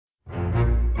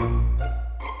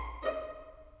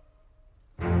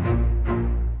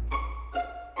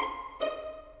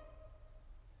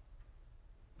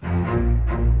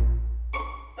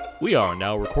We are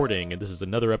now recording, and this is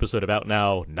another episode of Out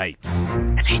Now Nights.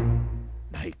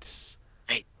 Nights.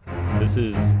 This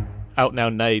is Out Now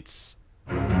Nights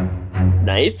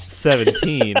Nights?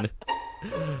 17.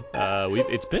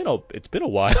 It's been a while. It's been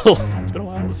a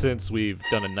while since we've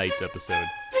done a Nights episode.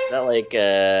 Is that like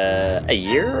a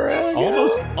year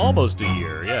ago? Almost a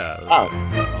year. Yeah.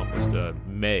 Oh. Almost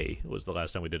May was the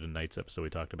last time we did a Nights episode. We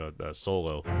talked about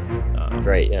Solo. That's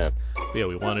right. Yeah. But yeah,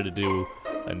 we wanted to do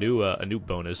a new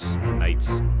bonus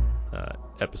Nights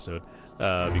episode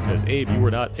because Abe, you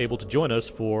were not able to join us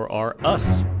for our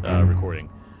Us recording.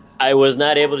 I was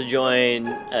not able to join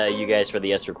you guys for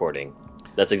the S recording.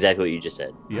 That's exactly what you just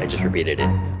said. Yeah. I just repeated it.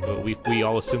 Well, we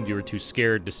all assumed you were too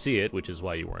scared to see it, which is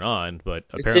why you weren't on. But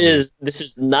This apparently,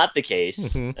 is not the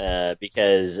case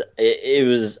because it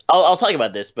was. I'll talk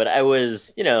about this, but I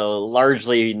was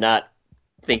largely not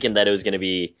thinking that it was going to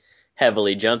be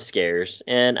heavily jump scares,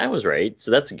 and I was right,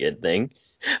 so that's a good thing.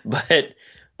 But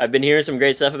I've been hearing some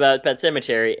great stuff about Pet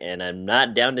Sematary, and I'm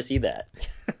not down to see that.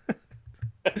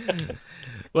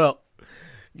 well,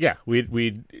 yeah,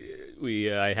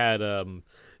 I had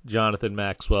Jonathan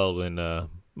Maxwell and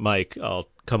Mike. I'll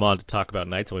come on to talk about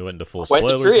Nights, and we went into full Quite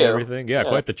the spoilers and trio. everything. Yeah,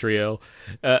 quite the trio.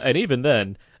 And even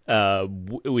then,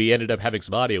 we ended up having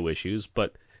some audio issues,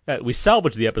 but we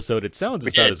salvaged the episode. It sounds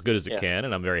about as good as it can,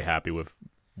 and I'm very happy with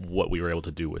what we were able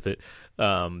to do with it.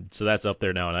 So that's up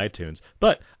there now on iTunes.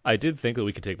 But I did think that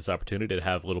we could take this opportunity to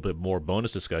have a little bit more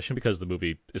bonus discussion because the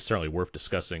movie is certainly worth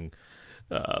discussing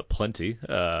plenty.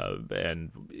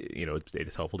 And,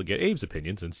 it's helpful to get Abe's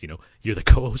opinion since, you're the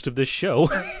co-host of this show.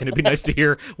 And it'd be nice to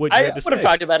hear what you had to say. I would have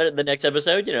talked about it in the next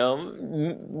episode,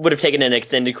 would have taken an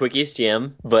extended quickies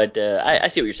TM, but I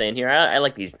see what you're saying here. I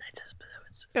like these Nights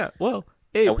episodes. Yeah, well,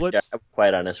 Abe, I'm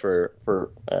quiet on us for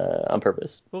on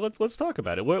purpose. Well, let's talk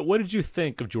about it. What did you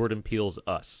think of Jordan Peele's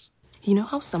Us? You know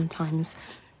how sometimes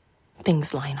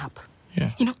things line up?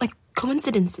 Yeah. Like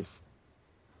coincidences.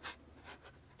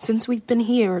 Since we've been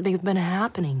here, they've been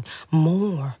happening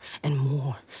more and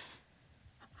more.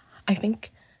 I feel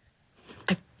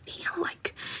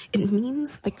like it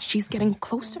means like she's getting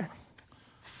closer.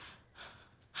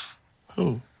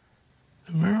 Who?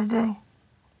 The mirror girl?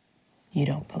 You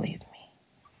don't believe me?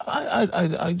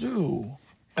 I do.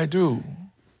 I do.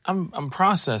 I'm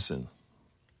processing.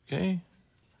 Okay?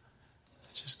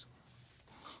 I just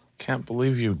can't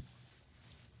believe you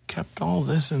kept all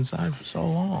this inside for so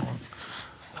long.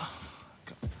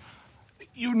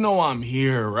 You know I'm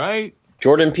here, right?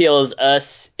 Jordan Peele's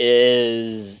Us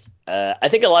is, I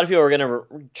think a lot of people are going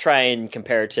to try and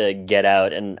compare it to Get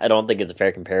Out, and I don't think it's a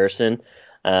fair comparison.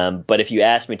 But if you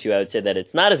ask me to, I would say that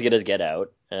it's not as good as Get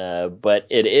Out, but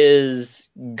it is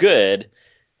good.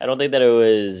 I don't think that it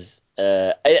was.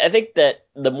 I think that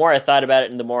the more I thought about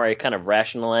it and the more I kind of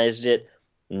rationalized it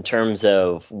in terms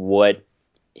of what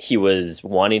he was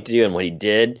wanting to do and what he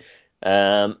did,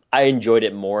 I enjoyed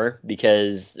it more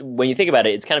because when you think about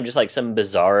it, it's kind of just like some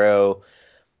bizarro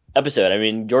episode. I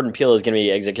mean, Jordan Peele is going to be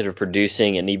executive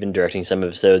producing and even directing some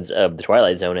episodes of The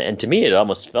Twilight Zone, and to me, it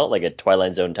almost felt like a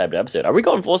Twilight Zone type of episode. Are we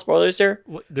going full spoilers here?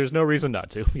 Well, there's no reason not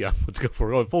to. Yeah, let's go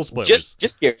for it. Full spoilers.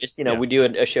 Just curious. We do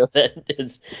a show that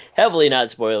is heavily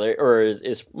not spoiler or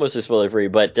is mostly spoiler free.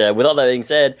 But with all that being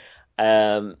said,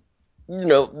 there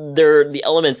are the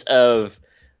elements of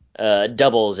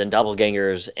doubles and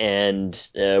doppelgangers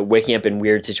and waking up in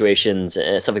weird situations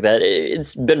and stuff like that.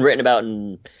 It's been written about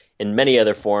in many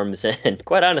other forms, and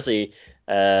quite honestly,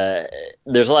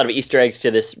 there's a lot of Easter eggs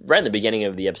to this right in the beginning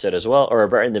of the episode as well, or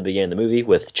right in the beginning of the movie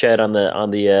with Ched on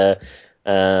the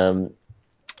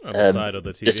side of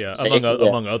the TV,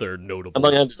 among other notable.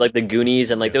 Among others, like the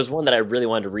Goonies, and there was one that I really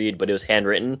wanted to read, but it was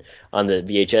handwritten on the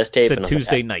VHS tape. It said and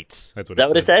Tuesday Nights. That's what is that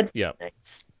what it said? Yeah.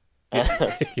 Nice.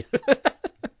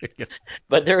 Yeah.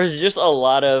 But there was just a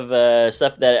lot of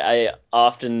stuff that I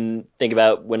often think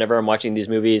about whenever I'm watching these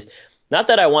movies. Not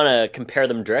that I want to compare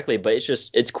them directly, but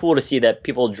it's cool to see that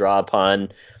people draw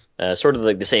upon sort of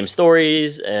like the same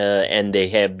stories and they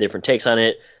have different takes on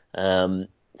it. So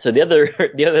the other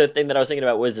thing that I was thinking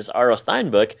about was this R.L.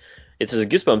 Stine book. It's this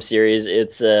Goosebumps series.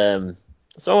 It's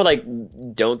almost like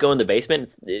Don't Go in the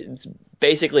Basement. It's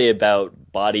basically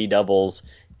about body doubles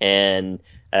and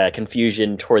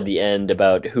confusion toward the end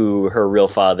about who her real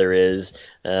father is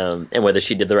and whether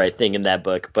she did the right thing in that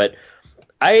book. But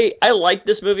I like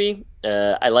this movie.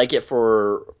 I like it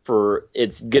for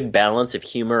its good balance of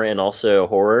humor and also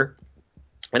horror.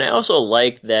 And I also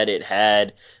like that it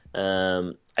had,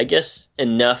 I guess,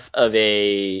 enough of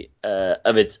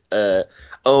its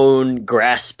own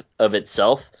grasp of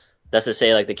itself. That's to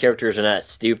say, like, the characters are not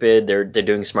stupid. They're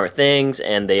doing smart things,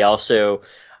 and they also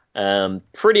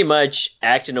pretty much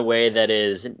act in a way that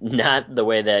is not the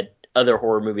way that other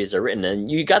horror movies are written. And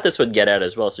you got this with Get Out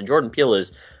as well. So Jordan Peele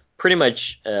is pretty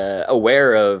much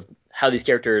aware of how these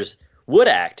characters would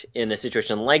act in a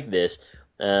situation like this.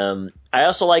 I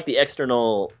also like the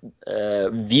external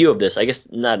view of this. I guess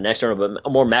not an external, but a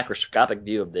more macroscopic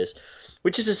view of this,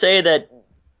 which is to say that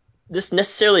this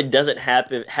necessarily doesn't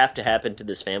have to happen to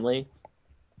this family.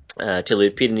 To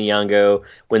Lupita Nyong'o,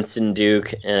 Winston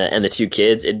Duke, and the two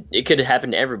kids. It could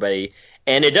happen to everybody,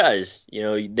 and it does. You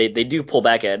know, they do pull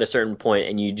back at a certain point,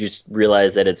 and you just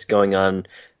realize that it's going on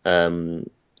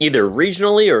either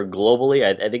regionally or globally.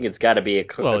 I think it's got to be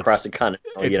across the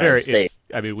continental United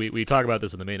States. I mean, we talk about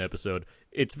this in the main episode.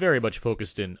 It's very much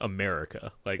focused in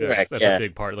America. Like Correct, that's a yeah.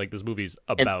 big part. Like this movie's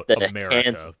Hence about the hands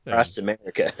America. across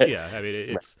America. Yeah, I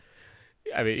mean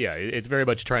it's very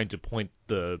much trying to point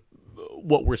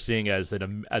what we're seeing as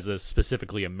a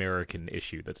specifically American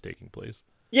issue that's taking place.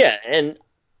 Yeah, and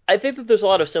I think that there's a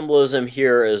lot of symbolism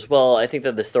here as well. I think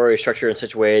that the story is structured in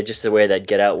such a way, just the way that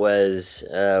Get Out was,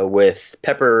 with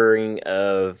peppering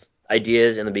of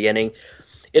ideas in the beginning.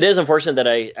 It is unfortunate that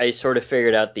I sort of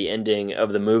figured out the ending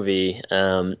of the movie.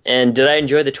 And did I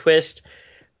enjoy the twist?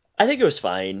 I think it was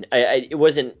fine. It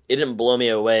didn't blow me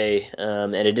away,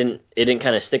 and it didn't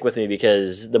kind of stick with me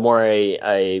because the more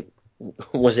I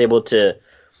was able to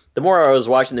the more I was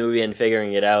watching the movie and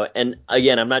figuring it out, and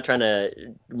again, I'm not trying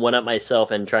to one up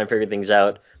myself and try and figure things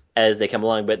out as they come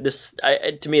along, but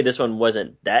to me, this one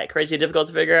wasn't that crazy difficult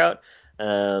to figure out.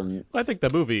 I think the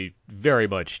movie very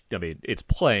much. I mean, it's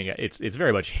playing. It's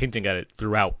very much hinting at it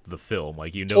throughout the film.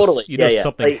 Like Totally, you know yeah, yeah.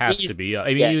 something Like has to be. I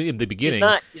mean, yeah, in the he's beginning,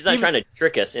 not even trying to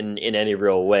trick us in any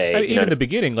real I way. mean, even in the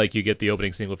beginning, like you get the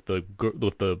opening scene with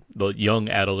the young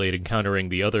Adelaide encountering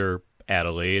the other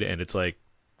Adelaide, and it's like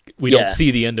we don't Yeah.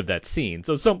 see the end of that scene.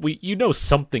 So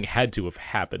something had to have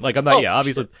happened. Like I'm not. Oh, Yeah, for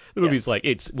obviously sure. the Yeah. movie's like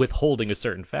it's withholding a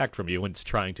certain fact from you and it's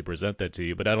trying to present that to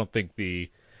you. But I don't think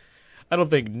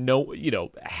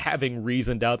no, having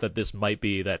reasoned out that this might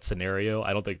be that scenario,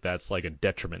 I don't think that's like a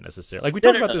detriment necessarily. Like we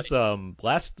No, talked no, about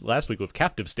no. this last week with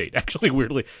Captive State, actually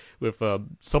weirdly with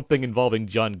something involving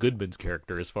John Goodman's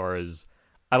character. As far as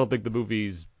I don't think the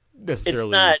movie's It's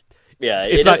necessarily not. Yeah,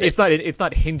 it doesn't. it's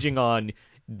not hinging on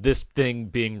this thing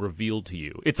being revealed to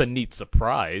you. It's a neat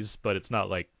surprise, but it's not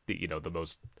like the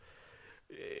most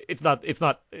it's not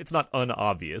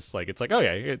unobvious. Like it's like, oh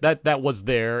yeah, that was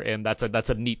there, and that's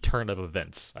a neat turn of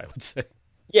events, I would say.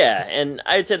 Yeah, and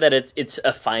I'd say that it's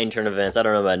a fine turn of events. I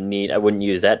don't know about neat. I wouldn't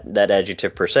use that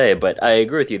adjective per se, but I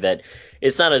agree with you that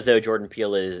it's not as though Jordan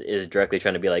Peele is directly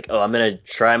trying to be like, oh, I'm gonna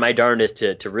try my darndest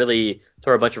to really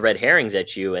throw a bunch of red herrings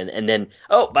at you, and then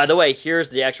oh, by the way, here's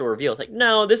the actual reveal. It's like,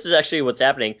 no, this is actually what's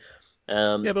happening.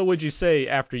 Yeah, Um, but would you say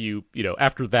after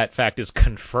after that fact is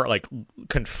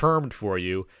confirmed for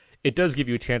you, it does give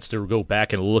you a chance to go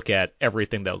back and look at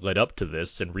everything that led up to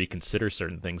this and reconsider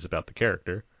certain things about the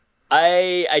character?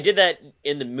 I did that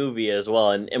in the movie as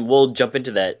well, and we'll jump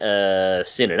into that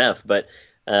soon enough. But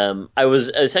I was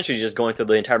essentially just going through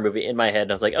the entire movie in my head,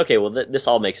 and I was like, okay, well, this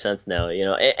all makes sense now, you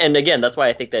know. And again, that's why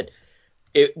I think that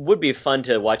it would be fun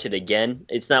to watch it again.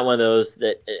 It's not one of those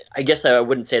that I guess that I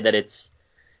wouldn't say that it's.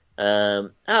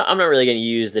 I'm not really going to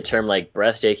use the term like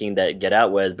breathtaking that Get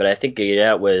Out was, but I think Get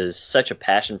Out was such a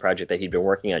passion project that he'd been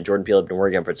working on. Jordan Peele had been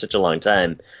working on for such a long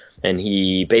time, and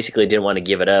he basically didn't want to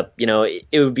give it up. You know,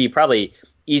 it would be probably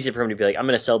easy for him to be like, I'm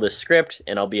going to sell this script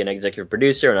and I'll be an executive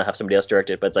producer and I'll have somebody else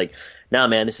direct it. But it's like, nah,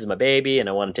 man, this is my baby and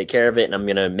I want to take care of it and I'm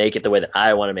going to make it the way that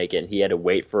I want to make it. And he had to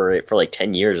wait for it for like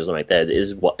 10 years or something like that.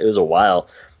 It was a while.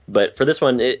 But for this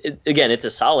one, again, it's a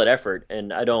solid effort,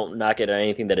 and I don't knock it on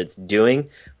anything that it's doing.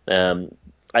 Um,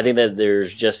 I think that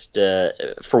there's just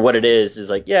for what it is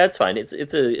like yeah, it's fine. It's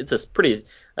a pretty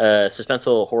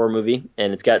suspenseful horror movie,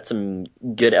 and it's got some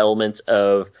good elements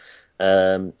of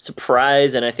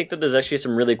surprise, and I think that there's actually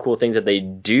some really cool things that they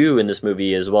do in this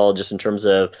movie as well, just in terms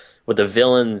of what the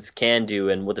villains can do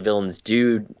and what the villains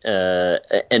do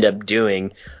end up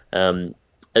doing,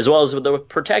 as well as what the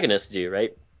protagonists do,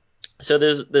 right? So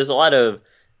there's a lot of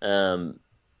um,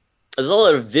 there's a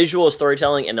lot of visual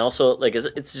storytelling and also like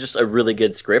it's just a really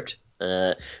good script.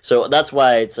 So that's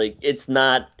why it's like it's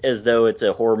not as though it's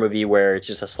a horror movie where it's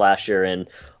just a slasher and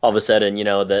all of a sudden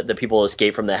the people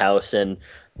escape from the house and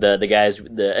the guys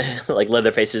like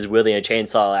Leatherface wielding a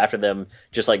chainsaw after them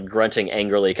just like grunting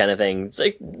angrily kind of thing. It's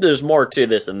like there's more to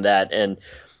this than that and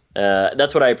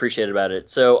that's what I appreciate about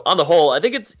it. So on the whole, I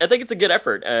think it's a good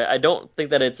effort. I don't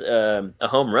think that it's a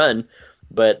home run,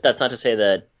 but that's not to say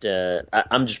that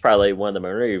I'm just probably one of the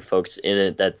minority folks in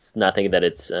it that's not thinking that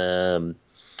it's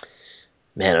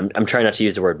man, I'm trying not to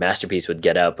use the word masterpiece with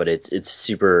Get Out, but it's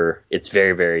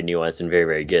very, very nuanced and very,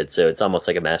 very good. So it's almost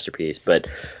like a masterpiece. But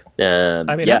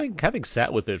I mean, yeah, having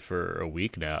sat with it for a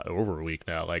week now, over a week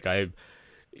now, like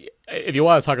if you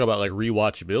want to talk about like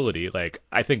rewatchability, like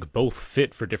I think both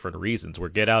fit for different reasons. Where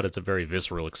Get Out, it's a very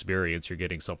visceral experience. You're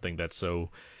getting something that's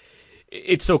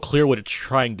it's so clear what it's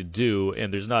trying to do,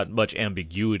 and there's not much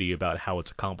ambiguity about how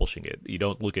it's accomplishing it. You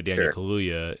don't look at Daniel sure,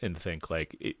 Kaluuya and think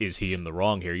like, is he in the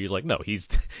wrong here? You're like, no, he's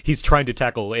trying to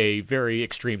tackle a very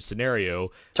extreme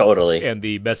scenario, totally. and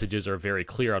the messages are very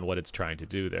clear on what it's trying to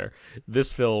do there.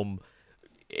 This film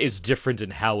is different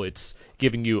in how it's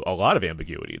giving you a lot of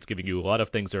ambiguity. It's giving you a lot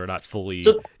of things that are not fully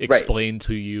So right, explained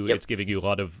to you. yep, It's giving you a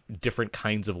lot of different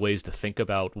kinds of ways to think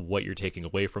about what you're taking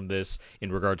away from this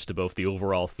in regards to both the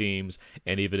overall themes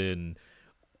and even in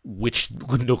which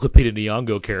Lupita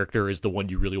Nyong'o character is the one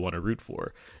you really want to root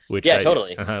for, yeah,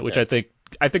 totally. which Yeah.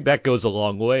 I think that goes a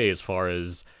long way as far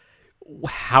as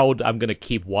how I'm going to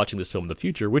keep watching this film in the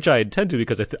future, which I intend to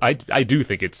because I do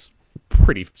think it's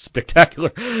pretty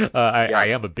spectacular. I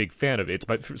Yeah, am a big fan of it.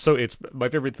 It's my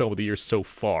favorite film of the year so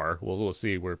far. We'll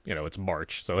see where it's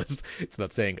March, so it's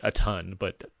not saying a ton,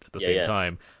 but at the yeah, same yeah.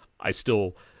 time, I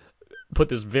still put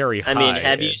this very I mean, high.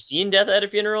 have you seen Death at a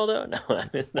Funeral though? No, I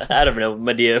mean, I don't know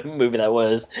what movie that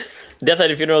was. Death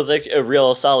at a Funeral is actually a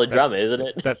real solid That's drama, isn't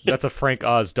it? that's a Frank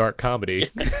Oz dark comedy.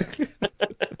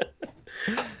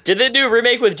 Did they do a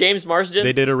remake with James They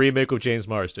Marsden? did a remake with James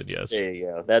Marsden, yes, There you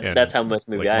go. That's and how much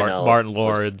movie like I know. Martin Unfortunately.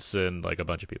 Lawrence and like a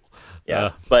bunch of people. Yeah,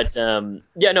 Uh, but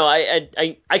yeah, no,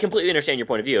 I completely understand your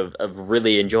point of view of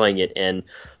really enjoying it, and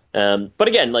but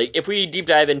again, like if we deep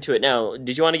dive into it now,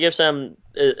 did you want to give some?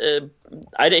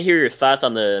 I didn't hear your thoughts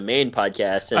on the main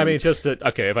podcast, I and mean,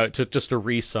 just to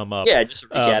re sum up, yeah, just to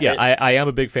recap yeah, it. I am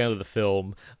a big fan of the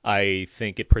film. I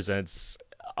think it presents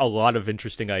a lot of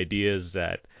interesting ideas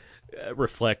that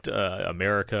reflect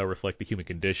America, reflect the human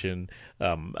condition.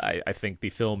 I think the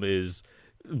film is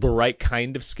the right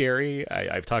kind of scary.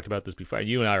 I've talked about this before.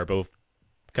 You and I are both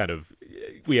kind of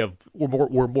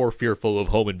we're more fearful of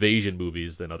home invasion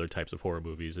movies than other types of horror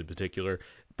movies in particular.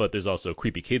 But there's also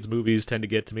creepy kids movies tend to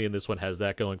get to me, and this one has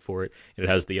that going for it. And it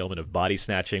has the element of body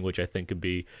snatching, which I think can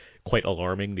be quite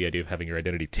alarming. The idea of having your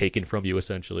identity taken from you,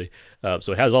 essentially.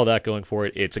 So it has all that going for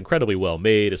it. It's incredibly well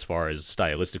made as far as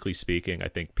stylistically speaking. I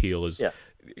think Peele is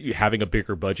Yeah, having a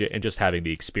bigger budget and just having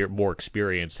the more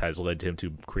experience has led him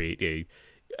to create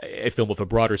a film with a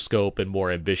broader scope and more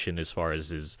ambition as far as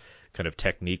his kind of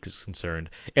technique is concerned.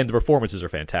 And the performances are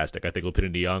fantastic. I think Lupita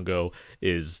Nyong'o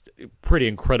is pretty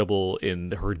incredible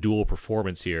in her dual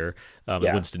performance here. And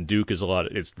yeah, Winston Duke is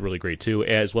it's really great too,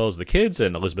 as well as the kids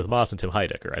and Elizabeth Moss and Tim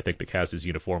Heidecker. I think the cast is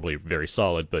uniformly very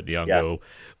solid, but yeah. Nyong'o,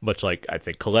 much like I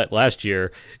think Colette last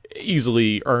year,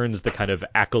 easily earns the kind of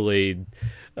accolade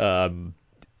um,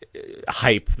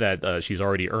 hype that she's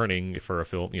already earning for a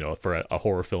film, for a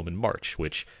horror film in March,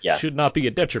 which Yeah. should not be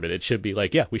a detriment. It should be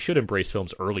like, yeah, we should embrace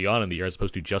films early on in the year as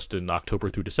opposed to just in October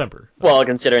through December. Well,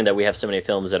 considering that we have so many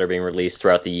films that are being released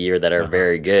throughout the year that are Uh-huh.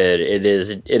 very good, it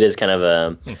is kind of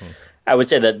a. Mm-hmm. I would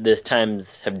say that this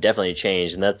times have definitely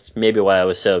changed, and that's maybe why I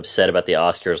was so upset about the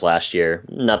Oscars last year.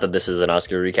 Not that this is an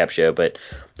Oscar recap show, but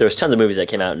there was tons of movies that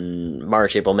came out in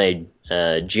March, April, May,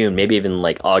 June, maybe even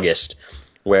like August,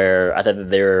 where I thought that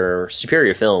they were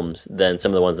superior films than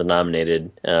some of the ones that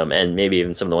nominated, and maybe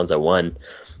even some of the ones that won.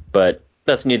 But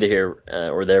that's neither here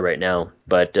or there right now.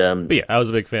 But But yeah, I was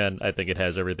a big fan. I think it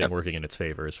has everything working in its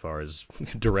favor as far as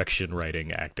direction,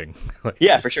 writing, acting. Like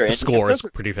yeah, for sure. the And score is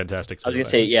pretty fantastic I was too. gonna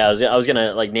I say, think. yeah, I was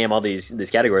gonna like name all these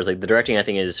categories. Like the directing, I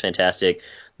think is fantastic.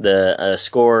 The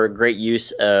score, great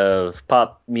use of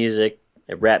pop music,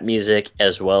 rap music,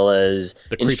 as well as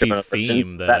The creepy instrumental versions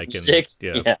theme of that rap I can, music.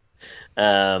 yeah. Yeah.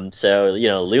 So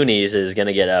Loonies is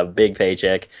gonna get a big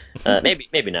paycheck.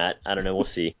 Maybe not. I don't know. We'll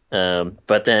see.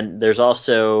 But then there's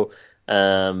also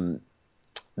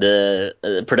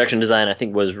the production design. I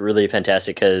think was really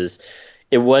fantastic because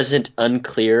it wasn't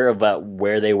unclear about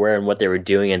where they were and what they were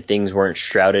doing, and things weren't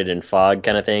shrouded in fog,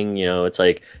 kind of thing. It's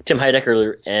like Tim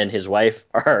Heidecker and his wife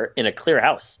are in a clear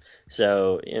house,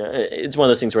 so it's one of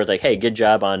those things where it's like, hey, good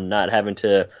job on not having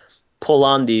to pull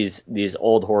on these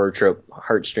old horror trope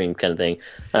heartstrings kind of thing.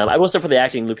 I will say for the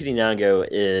acting, Lupita Nyong'o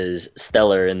is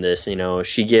stellar in this.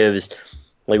 She gives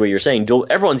like what you're saying.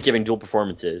 Everyone's giving dual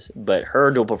performances, but her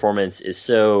dual performance is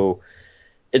so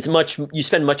it's much you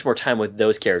spend much more time with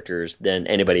those characters than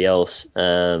anybody else.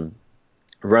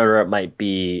 Runner up might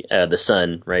be the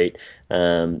son, right?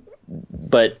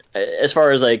 But as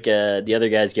far as like the other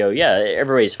guys go, yeah,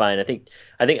 everybody's fine. I think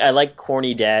I like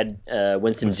corny dad Winston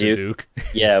Winston Duke, Duke.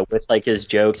 yeah, with like his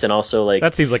jokes and also like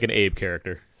That seems like an Abe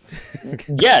character.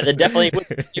 Yeah, that definitely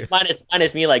would.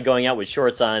 Minus me like going out with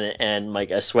shorts on and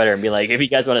like a sweater and be like, if you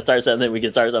guys want to start something, we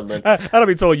can start something. I don't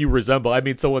mean someone you resemble. I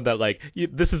mean someone that like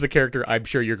this is a character I'm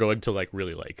sure you're going to like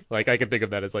really like. Like I can think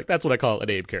of that as like that's what I call an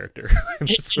Abe character.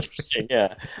 Interesting,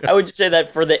 yeah. I would just say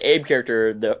that for the Abe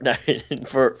character,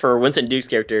 for Winston Duke's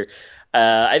character,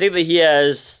 I think that he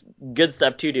has good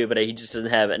stuff to do, but he just doesn't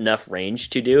have enough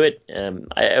range to do it.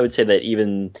 I would say that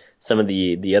even some of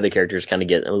the other characters kind of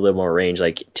get a little more range,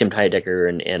 like Tim Heidecker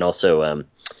and also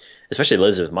especially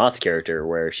Elizabeth Mott's character,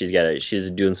 where she's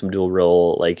doing some dual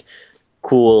role, like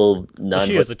cool Well, non.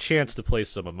 she has a chance to play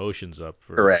some emotions up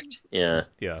for Correct. Yeah.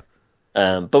 yeah.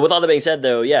 But with all that being said,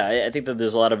 though, yeah, I think that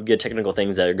there's a lot of good technical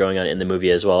things that are going on in the movie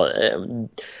as well.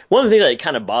 One of the things that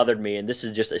kind of bothered me, and this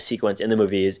is just a sequence in the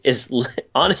movie, is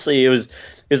honestly it was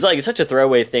like such a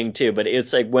throwaway thing too. But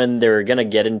it's like when they're gonna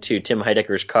get into Tim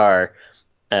Heidecker's car,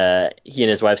 he and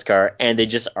his wife's car, and they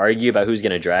just argue about who's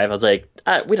gonna drive. I was like,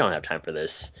 we don't have time for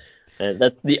this.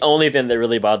 That's the only thing that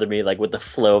really bothered me, like with the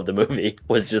flow of the movie,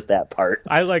 was just that part.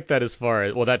 I like that as far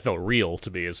as well, that felt real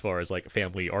to me as far as like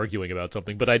family arguing about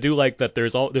something. But I do like that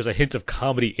there's a hint of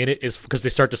comedy in it, is because they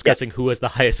start Yeah, discussing who has the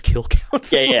highest kill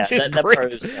count, yeah. which is That part great.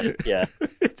 was funny. Yeah.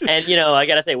 And I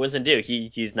gotta say, Winston Duke,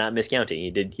 he's not miscounting.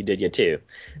 He did get two.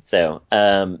 So,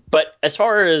 but as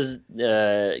far as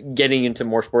getting into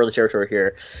more spoiler territory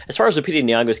here, as far as Lupita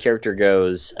Nyong'o's character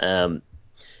goes,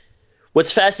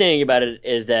 what's fascinating about it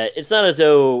is that it's not as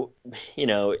though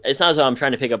it's not as though I'm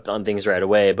trying to pick up on things right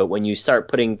away. But when you start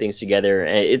putting things together,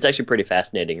 it's actually pretty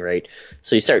fascinating, right?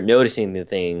 So you start noticing the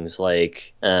things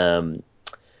like.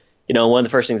 One of the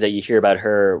first things that you hear about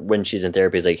her when she's in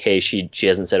therapy is like, hey, she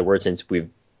hasn't said a word since we've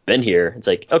been here. It's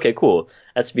like, okay, cool.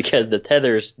 That's because the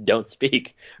tethers don't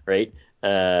speak, right?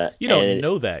 You don't And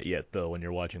know that yet though when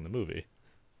you're watching the movie.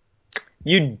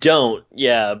 you don't,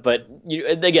 yeah. But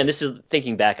again, this is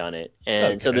thinking back on it,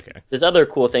 and Okay, so okay. there's other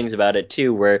cool things about it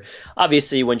too. Where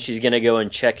obviously, when she's gonna go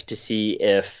and check to see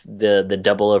if the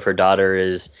double of her daughter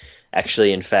is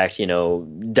actually, in fact,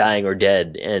 dying or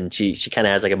dead, and she kind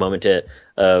of has like a moment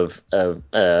of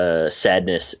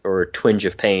sadness or twinge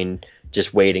of pain,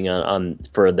 just waiting on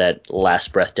for that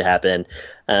last breath to happen.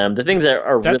 The things that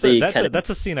are really kind of That's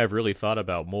a scene I've really thought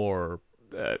about more,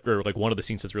 or like one of the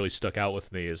scenes that's really stuck out with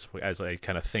me is as I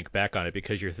kind of think back on it,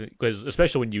 because because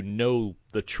especially when you know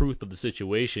the truth of the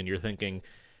situation, you're thinking,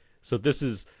 so this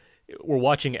is we're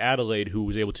watching Adelaide who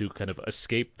was able to kind of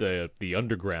escape the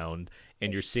underground,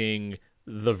 and you're seeing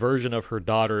the version of her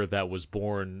daughter that was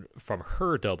born from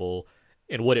her double.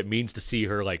 And what it means to see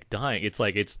her like dying, it's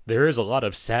like there is a lot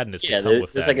of sadness to yeah. come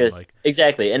with There's that, like and like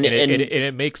exactly, and and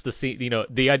it makes the scene,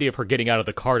 the idea of her getting out of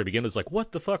the car to begin with is like,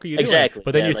 what the fuck are you doing? exactly,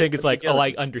 But then yeah. you Like, think it's what are you like, oh, I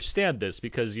doing? understand this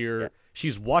because Yeah.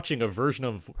 she's watching a version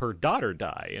of her daughter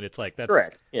die, and it's like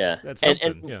Correct. Yeah. that's And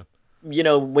something,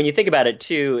 yeah. when you think about it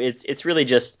too, it's really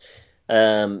just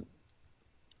um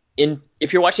in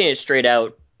if you're watching it straight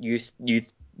out,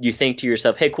 you think to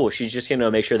yourself, "Hey, cool, she's just going to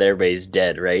make sure that everybody's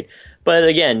dead, right?" But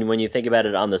again, when you think about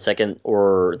it on the second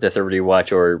or the third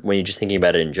rewatch, or when you're just thinking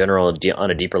about it in general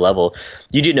on a deeper level,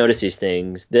 you do notice these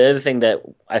things. The other thing that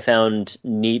I found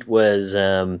neat was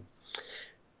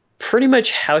pretty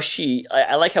much how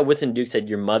I like how Winston Duke said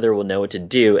your mother will know what to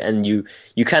do, and you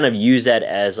kind of use that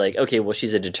as like, okay, well,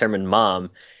 she's a determined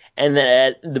mom, and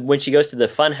then when she goes to the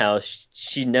fun house,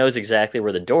 she knows exactly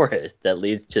where the door is that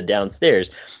leads to downstairs,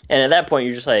 and at that point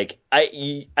you're just like,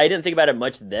 I didn't think about it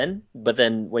much then, but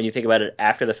then when you think about it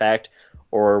after the fact,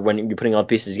 or when you're putting all the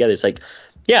pieces together, it's like,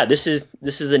 yeah, this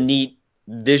is a neat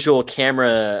visual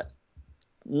camera.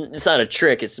 It's not a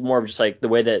trick, it's more of just like the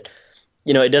way that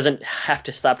it doesn't have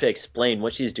to stop to explain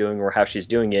what she's doing or how she's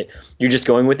doing it. You're just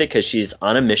going with it because she's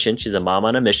on a mission. She's a mom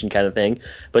on a mission kind of thing.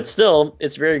 But still,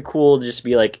 it's very cool to just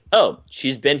be like, oh,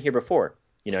 she's been here before.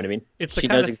 You know what I mean? It's the She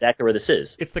kind knows of exactly where this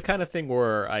is. it's the kind of thing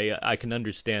where I can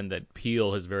understand that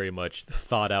Peele has very much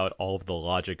thought out all of the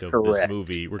logic of this Correct.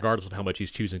 movie, regardless of how much he's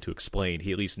choosing to explain.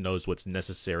 He at least knows what's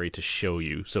necessary to show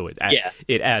you, so Yeah.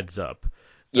 it adds up.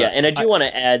 Yeah. And I I do want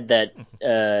to add that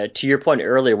to your point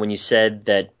earlier when you said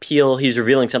that Peel, he's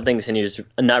revealing some things and he's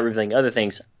not revealing other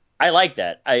things. I like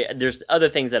that. There's other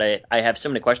things that I have so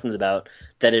many questions about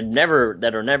that are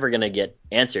never going to get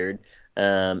answered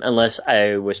unless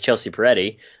I was Chelsea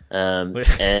Peretti.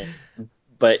 And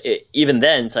but even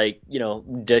then, it's like,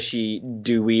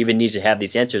 do we even need to have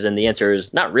these answers? And the answer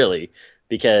is not really,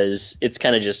 because it's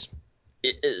kind of just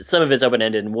some of it's open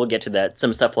ended, and we'll get to that.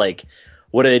 Some stuff like,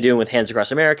 what are they doing with Hands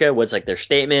Across America? What's like their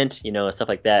statement? Stuff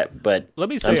like that. But Let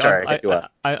me I'm say sorry, I cut you off.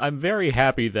 I'm very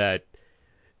happy that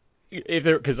if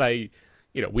there because we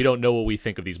don't know what we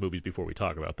think of these movies before we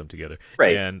talk about them together,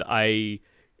 Right. and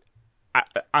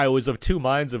I was of two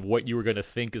minds of what you were going to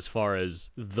think as far as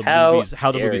How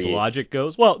how the dare movie's you? logic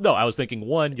goes. Well, no, I was thinking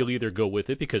one, you'll either go with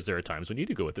it because there are times when you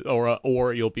do go with it,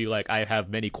 or you'll be like, I have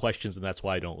many questions and that's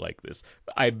why I don't like this.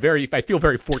 I feel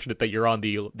very fortunate that you're on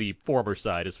the former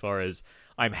side as far as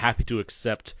I'm happy to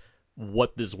accept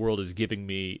what this world is giving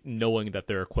me, knowing that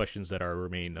there are questions that are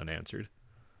remain unanswered.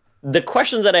 The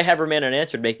questions that I have remain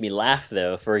unanswered make me laugh,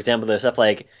 though. For example, there's stuff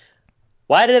like,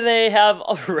 why do they have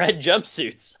red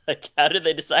jumpsuits? Like, how did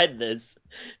they decide this?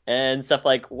 And stuff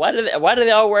like, why do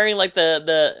they all wearing like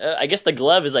I guess the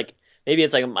glove is like, maybe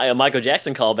it's like a Michael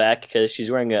Jackson callback because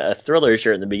she's wearing a Thriller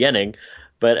shirt in the beginning.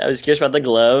 But I was curious about the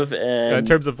glove, In and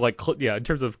terms of like, in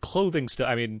terms of clothing stuff,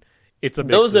 I mean, it's a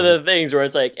mix those are of the things where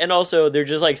it's like, and also they're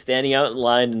just like standing out in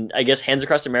line. And I guess Hands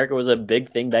Across America was a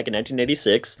big thing back in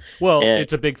 1986. well, And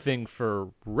it's a big thing for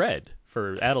Red,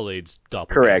 for Adelaide's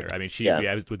doppelganger. correct, I mean,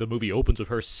 yeah, the movie opens with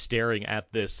her staring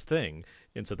at this thing,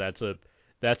 and so that's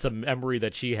a memory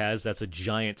that she has. That's a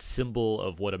giant symbol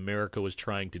of what America was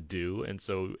trying to do, and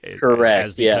so as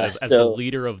correct, the kind yeah. of as the So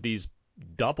leader of these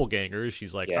doppelgangers,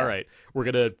 she's like, all yeah. right, we're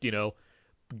gonna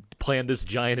plan this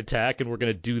giant attack and we're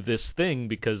going to do this thing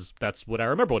because that's what I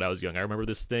remember when I was young. I remember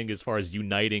this thing as far as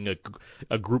uniting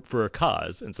a group for a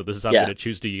cause. And so this is how I'm going Yeah, to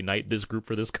choose to unite this group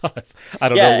for this cause. I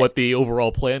don't know yeah, what the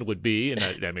overall plan would be.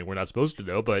 And I mean, we're not supposed to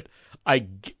know, but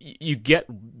you get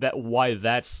that why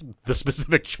that's the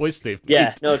specific choice they've yeah.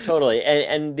 made. No, totally.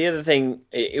 And the other thing,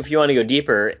 if you want to go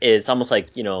deeper, is almost like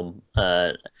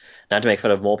not to make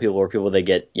fun of mole people or people that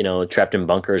get trapped in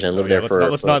bunkers and Oh live yeah, there let's not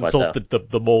for let's a not insult while.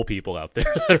 the mole people out there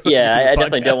that are listening Yeah, to this I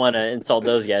definitely don't podcast. want to insult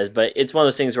those guys, but it's one of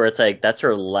those things where it's like that's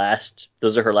her last.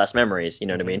 Those are her last memories. You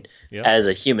know what I Mm-hmm. mean? Yep. As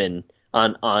a human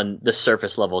on the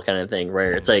surface level kind of thing,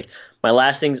 where it's Mm-hmm. like my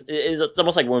last things. It's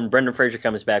almost like when Brendan Fraser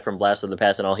comes back from Blast of the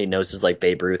Past and all he knows is like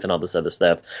Babe Ruth and all this other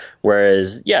stuff.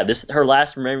 Whereas, yeah, this her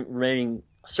last remaining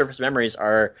surface memories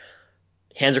are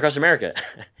Hands Across America,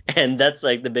 and that's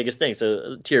like the biggest thing.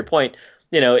 So to your point,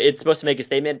 it's supposed to make a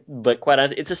statement, but quite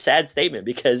honestly, it's a sad statement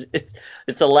because it's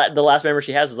the last memory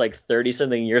she has is like 30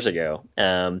 something years ago.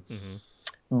 Mm-hmm.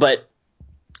 But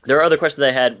there are other questions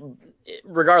I had.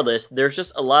 Regardless, there's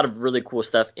just a lot of really cool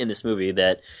stuff in this movie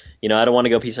that I don't want to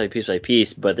go piece by piece by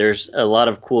piece, but there's a lot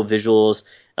of cool visuals,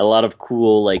 a lot of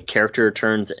cool like character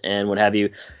turns and what have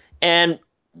you. And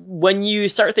when you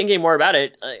start thinking more about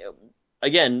it,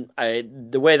 again,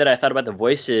 the way that I thought about the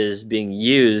voices being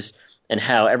used and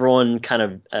how everyone kind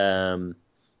of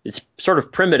it's sort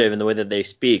of primitive in the way that they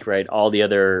speak, right? All the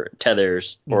other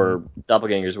tethers Mm-hmm. or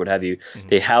doppelgangers, what have you, Mm-hmm.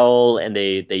 they howl and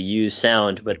they use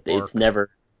sound, They but bark.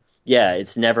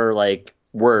 it's never like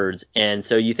words. And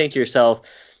so you think to yourself,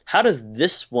 how does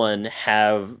this one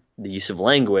have the use of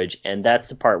language? And that's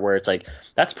the part where it's like,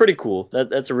 that's pretty cool.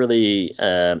 That's a really,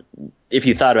 if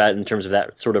you thought about it in terms of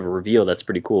that sort of a reveal, that's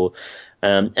pretty cool.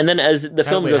 And then as the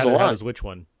film goes How along, does which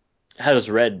one? how does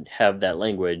Red have that Well,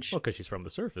 language? because she's from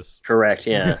the surface. Correct,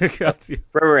 yeah. Got you.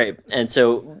 Right. And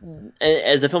so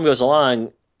as the film goes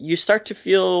along, you start to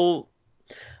feel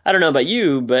I don't know about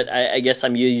you, but I guess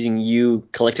I'm using you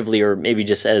collectively or maybe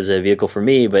just as a vehicle for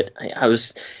me. But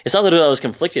it's not that I was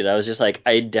conflicted. I was just like,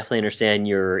 I definitely understand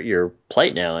your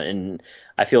plight now. And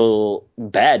I feel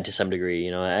bad to some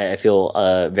degree. I feel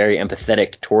very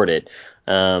empathetic toward it.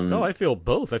 Oh, Um, I feel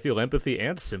both. I feel empathy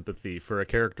and sympathy for a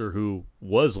character who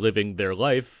was living their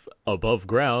life above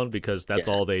ground because that's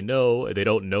yeah, all they know. They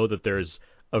don't know that there's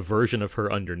a version of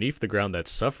her underneath the ground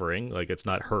that's suffering. Like, it's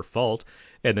not her fault.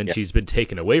 And then yeah, she's been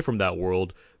taken away from that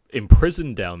world,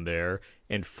 imprisoned down there,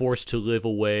 and forced to live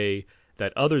a way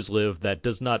that others live that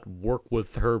does not work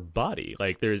with her body.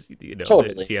 Like,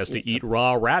 totally. she has to eat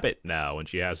raw rabbit now, and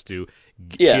she Yeah,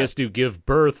 has to give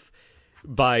birth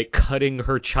by cutting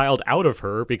her child out of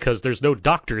her because there's no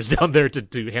doctors down there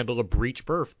to handle a breech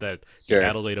birth that the sure.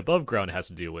 Adelaide above ground has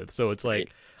to deal with. So it's Right.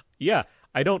 like, yeah,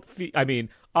 I don't feel. I mean,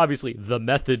 obviously, the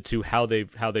method to how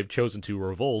they've chosen to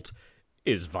revolt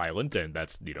is violent, and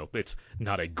that's it's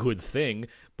not a good thing.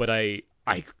 But I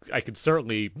could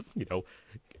certainly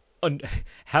un-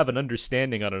 have an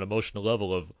understanding on an emotional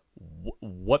level of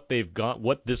what they've gone,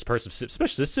 what this person,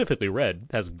 specifically Red,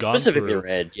 has Specifically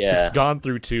Red. Yeah. gone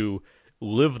through to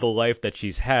live the life that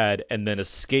she's had, and then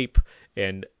escape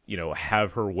and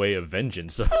have her way of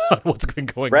vengeance on what's been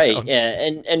going Right. down. Yeah.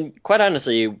 And quite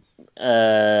honestly,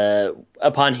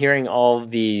 upon hearing all of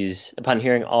these, upon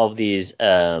hearing all of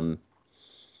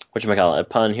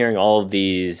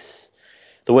these,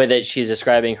 the way that she's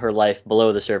describing her life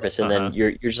below the surface, and Uh huh. then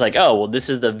you're just like, oh well, this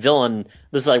is the villain.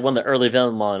 This is like one of the early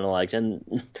villain monologues, and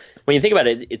when you think about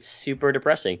it, it's super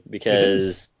depressing It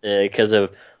is. because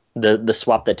of the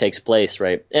swap that takes place,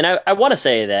 right? And I want to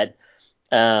say that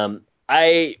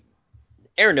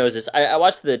Aaron knows this. I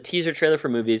watched the teaser trailer for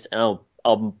movies, and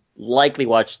I'll likely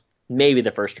watch maybe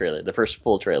the first trailer, the first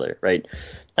full trailer, right?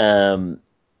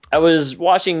 I was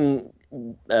watching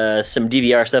some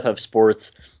DVR stuff of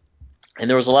sports, and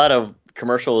there was a lot of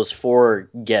commercials for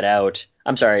Get Out.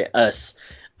 I'm sorry, Us.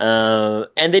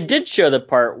 And they did show the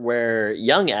part where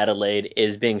young Adelaide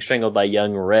is being strangled by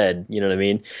young Red. You know what I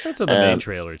mean? That's in the main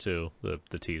trailer too,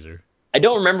 the teaser. I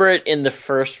don't remember it in the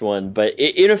first one, but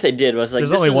even if they did, I was like, there's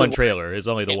this only is one trailer. It's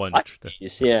only the one. Yeah,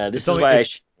 this it's is only, why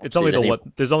it's only the one.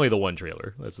 There's only the one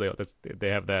trailer. They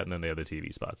have that, and then they have the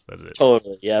TV spots. That's it.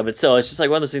 Totally, yeah, but still, it's just like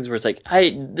one of those things where it's like,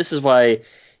 this is why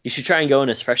you should try and go in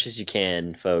as fresh as you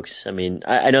can, folks. I mean,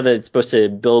 I know that it's supposed to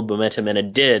build momentum, and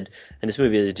it did, and this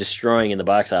movie is destroying in the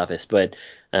box office. But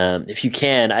if you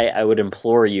can, I would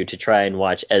implore you to try and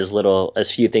watch as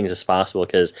few things as possible,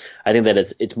 because I think that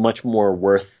it's much more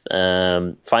worth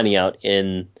finding out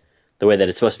in the way that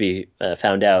it's supposed to be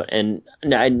found out. And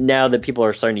now that people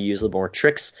are starting to use a little more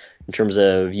tricks in terms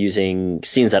of using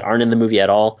scenes that aren't in the movie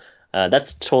at all,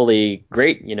 that's totally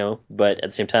great, but at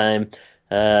the same time,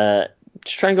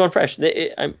 just try and go in fresh.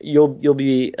 You'll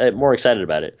be more excited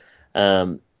about it.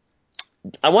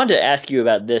 I wanted to ask you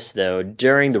about this, though.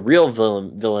 During the real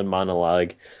villain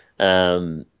monologue,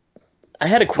 I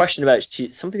had a question about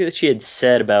something that she had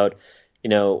said about,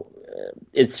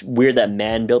 it's weird that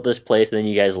man built this place and then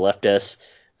you guys left us.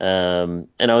 And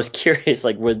I was curious,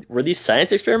 like, were these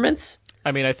science experiments?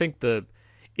 I mean, I think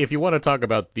if you want to talk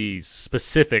about the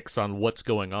specifics on what's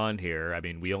going on here, I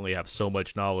mean, we only have so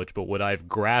much knowledge, but what I've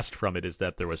grasped from it is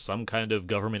that there was some kind of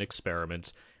government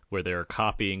experiment where they're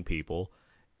copying people,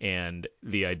 and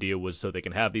the idea was so they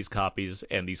can have these copies,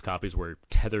 and these copies were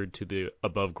tethered to the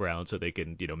above ground so they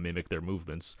can, mimic their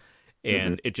movements,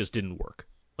 and it just didn't work.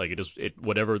 Like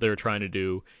whatever they were trying to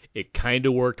do, it kind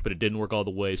of worked, but it didn't work all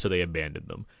the way, so they abandoned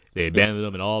them. They abandoned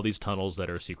them in all these tunnels that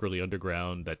are secretly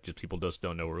underground that just people just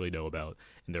don't really know about,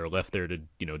 and they're left there to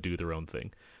do their own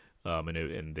thing.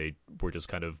 And they were just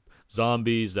kind of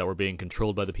zombies that were being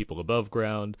controlled by the people above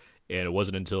ground. And it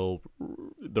wasn't until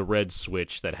the red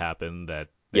switch that happened that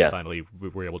they finally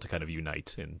were able to kind of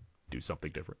unite and do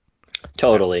something different.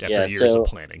 Totally, after years of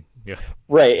planning. Yeah.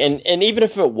 Right, and even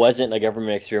if it wasn't a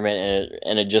government experiment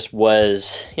and it just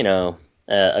was,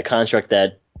 a construct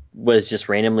that was just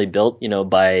randomly built,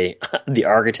 by the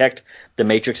architect, the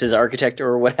Matrix's architect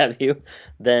or what have you,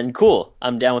 then cool,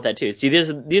 I'm down with that too. See,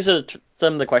 these are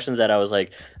some of the questions that I was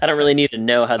like, I don't really need to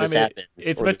know how this happens.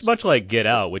 It's much like Get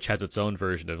Out, which has its own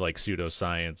version of like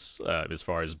pseudoscience as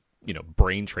far as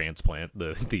brain transplant.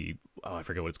 The I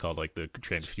forget what it's called, like the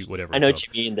transfuse, whatever. I know what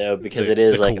you mean though, because it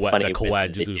is like a funny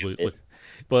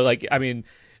but like, I mean,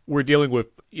 we're dealing with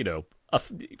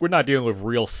we're not dealing with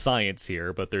real science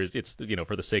here, but it's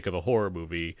for the sake of a horror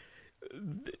movie,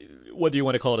 whether you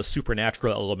want to call it a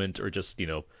supernatural element or just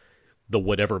the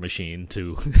whatever machine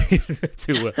to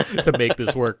to make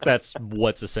this work, that's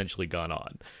what's essentially gone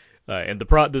on. And the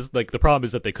problem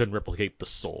is that they couldn't replicate the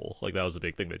soul. Like that was a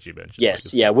big thing that you mentioned.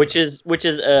 Yes, which is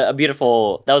a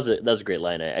beautiful. That was a great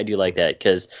line. I do like that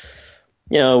because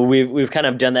we've kind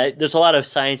of done that. There's a lot of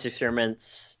science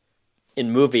experiments in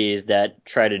movies that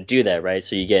try to do that, right?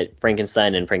 So you get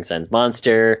Frankenstein and Frankenstein's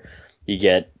monster. You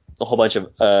get a whole bunch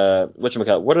of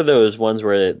whatchamacallit. What are those ones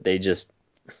where they just?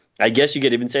 I guess you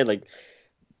could even say like,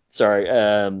 sorry,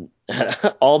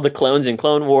 all the clones in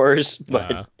Clone Wars,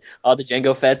 but all the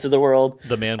Jango Fetts of the world.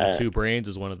 The Man with Two Brains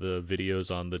is one of the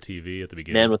videos on the TV at the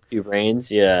beginning. Man with Two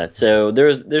Brains, yeah. So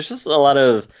there's just a lot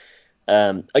of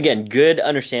again, good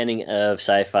understanding of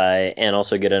sci-fi and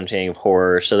also good understanding of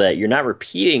horror, so that you're not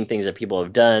repeating things that people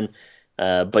have done,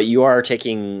 but you are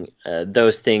taking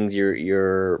those things,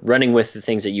 you're running with the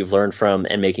things that you've learned from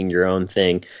and making your own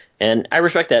thing. And I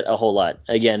respect that a whole lot.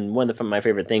 Again, one of my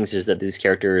favorite things is that these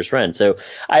characters run. So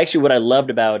what I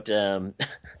loved about the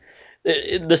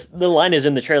line is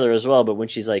in the trailer as well, but when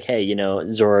she's like, "Hey,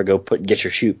 Zora, go put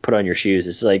on your shoes,"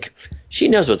 it's like she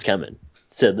knows what's coming.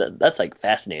 So that's like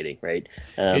fascinating, right?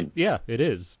 It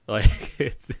is. Like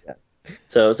it's. Yeah.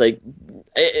 So it's like,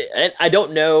 I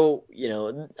don't know.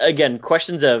 Again,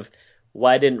 questions of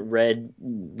why didn't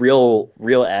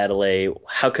real Adelaide?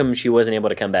 How come she wasn't able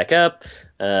to come back up?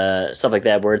 Stuff like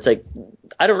that, where it's like,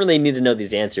 I don't really need to know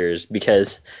these answers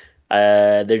because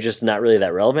they're just not really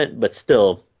that relevant. But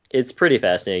still, it's pretty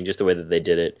fascinating just the way that they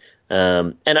did it.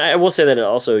 And I will say that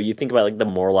also, you think about like the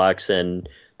Morlocks and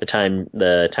the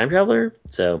time traveler.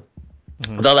 So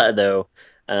with all that though,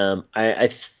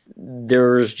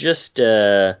 there's just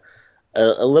a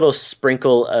little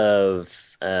sprinkle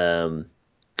of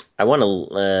I want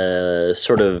to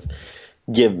sort of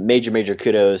give major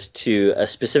kudos to a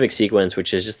specific sequence,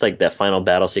 which is just like that final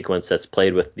battle sequence that's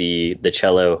played with the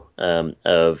cello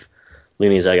of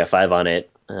Looney's I Got Five on It,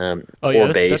 Oh or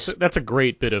yeah, bass. that's a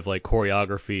great bit of like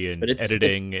choreography But and it's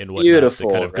editing and whatnot to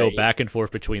kind beautiful, of go right? back and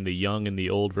forth between the young and the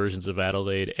old versions of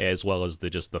Adelaide, as well as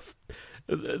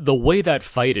the way that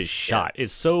fight is Yeah, shot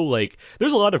is so like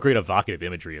there's a lot of great evocative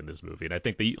imagery in this movie, and I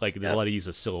think there's a yeah, lot of use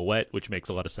of silhouette, which makes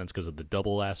a lot of sense because of the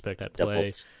double aspect at play.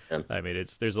 doubles. I mean,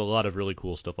 there's a lot of really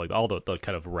cool stuff like all the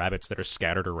kind of rabbits that are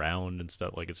scattered around and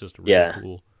stuff. Like it's just really Yeah.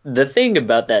 cool. The thing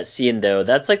about that scene, though,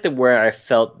 that's like the where I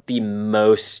felt the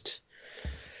most.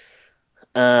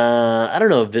 I don't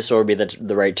know if visceral would be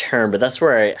the right term, but that's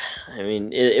where I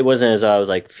mean, it wasn't as though I was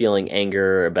like feeling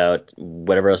anger about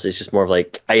whatever else. It's just more of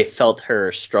like I felt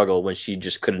her struggle when she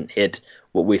just couldn't hit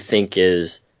what we think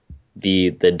is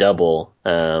the double.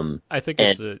 I think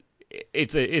And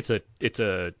it's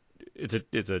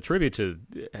a tribute to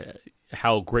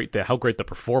how great the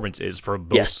performance is from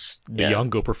both yes, the yeah,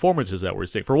 Yongo performances that we're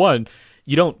seeing. For one,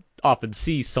 you don't often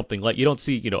see you don't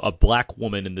see a black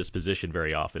woman in this position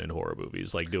very often in horror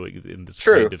movies, like doing in this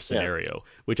kind true, of yeah. scenario,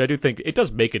 which I do think it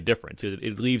does make a difference.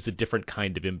 It leaves a different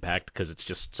kind of impact because it's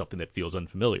just something that feels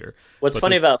unfamiliar. What's But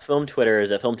funny there's about film Twitter is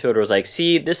that film Twitter was like,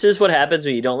 "See, this is what happens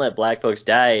when you don't let black folks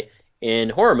die in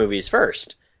horror movies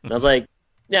first." And I was like,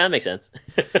 "Yeah, that makes sense."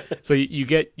 So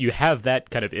you have that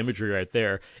kind of imagery right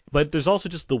there, but there's also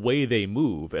just the way they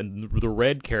move, and the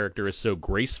red character is so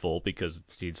graceful because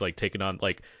he's like taking on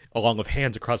like along with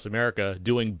Hands Across America,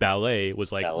 doing ballet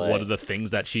was like one of Ballet. the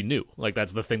things that she knew. Like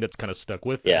that's the thing that's kind of stuck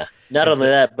with her. Yeah. Not And only so,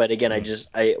 that, but again, mm,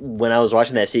 I when I was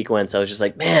watching that sequence, I was just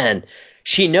like, man,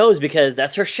 she knows because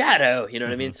that's her shadow. You know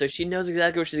what I hmm mean? So she knows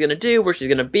exactly what she's gonna do, where she's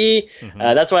gonna be. hmm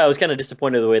That's why I was kind of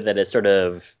disappointed with the way that it sort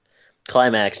of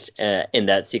climaxed in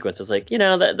that sequence. I was like,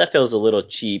 that feels a little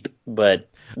cheap, but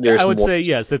I there's would more say to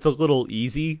yes, it's a little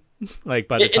easy. Like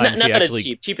by the it. time Not she that it's actually,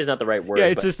 cheap. Cheap is not the right yeah, word,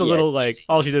 it's but just a yeah, little it's like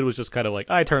all easy. she did was just kind of like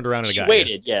I turned around and I She got you.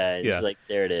 waited, yeah, and she's Yeah. like,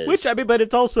 there it Which is. I mean, but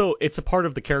it's a part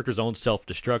of the character's own self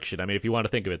destruction. I mean, if you want to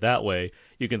think of it that way,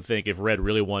 you can think if Red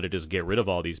really wanted to just get rid of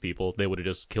all these people, they would have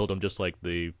just killed them, just like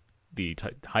the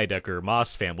Heidecker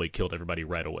Moss family killed everybody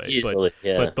right away. Easily,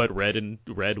 yeah. But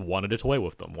Red wanted to toy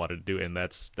with them, wanted to do, and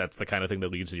that's the kind of thing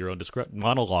that leads to your own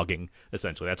monologuing.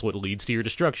 Essentially, that's what leads to your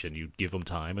destruction. You give them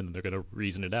time, and they're gonna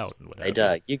reason it out and what Hey, have you.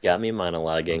 Doug, you got me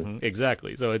monologuing.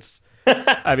 Exactly. So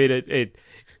I mean, it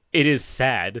is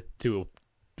sad to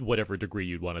whatever degree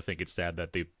you'd want to think it's sad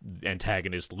that the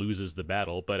antagonist loses the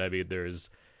battle, but I mean,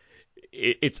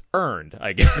 it's earned,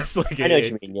 I guess. Like I know what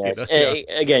you mean. Yes. yeah,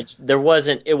 Again, there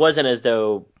wasn't. It wasn't as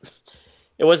though.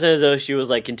 It wasn't as though she was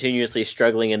like continuously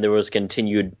struggling and there was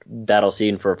continued battle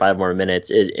scene for 5 more minutes.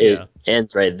 It yeah.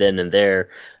 ends right then and there.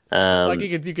 Like Um,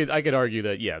 I could argue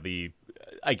that yeah, the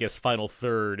I guess final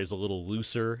third is a little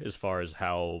looser as far as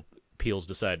how Peele's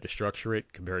decided to structure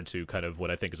it compared to kind of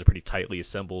what I think is a pretty tightly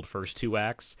assembled first two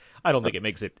acts. I don't think it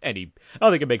makes it any. I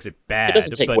don't think it makes it it doesn't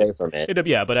bad, take but away from it.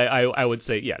 yeah, but I would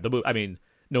say yeah, I mean,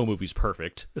 no movie's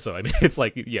perfect, so I mean, it's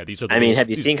like yeah, these are the I mean, little have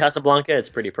you seen Casablanca? It's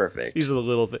pretty these perfect. are the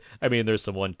little. I mean, there's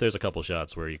a couple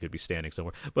shots where you could be standing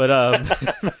somewhere, but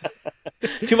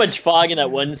Too much fog in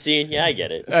that one scene. Yeah, I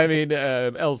get it. I mean,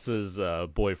 Elsa's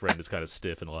boyfriend is kind of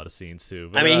stiff in a lot of scenes too.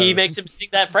 I But mean, he makes him sing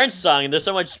that French song, and there's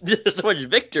so much there's so much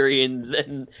victory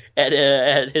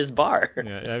at his bar.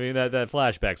 yeah, I mean that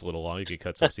flashback's a little long. You could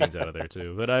cut some scenes out of there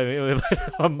too. But I mean,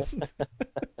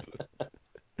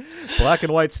 black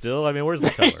and white still. I mean, where's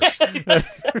the color?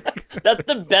 That's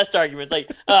the best argument. It's like,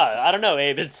 I don't know,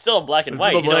 Abe. It's still in black and It's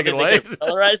still white. You don't black and think they could white. have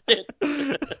colorized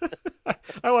it?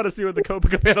 I want to see what the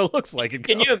Copacabana looks like in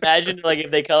Can color. you imagine like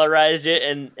if they colorized it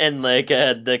and like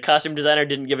the costume designer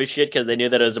didn't give a shit because they knew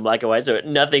that it was in black and white, so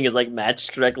nothing is like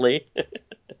matched correctly.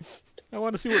 I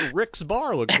want to see what Rick's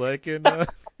bar looks like in.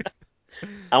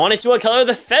 I want to see what color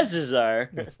the fezzes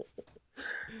are.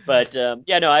 But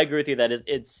yeah, no, I agree with you that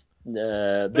it's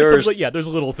there's There's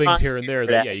little things fun here and there favorite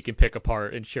that yeah you can acts pick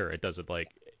apart, and sure it doesn't like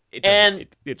it doesn't and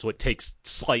it's what takes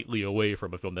slightly away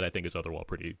from a film that I think is otherwise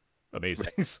pretty amazing.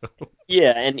 So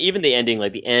yeah, and even the ending,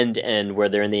 like the end where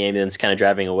they're in the ambulance, kind of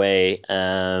driving away.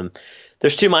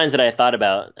 There's two minds that I thought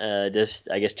about. Just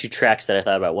I guess two tracks that I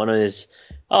thought about. One is,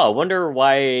 oh, I wonder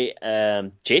why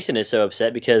Jason is so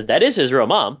upset because that is his real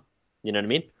mom. You know what I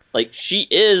mean? Like she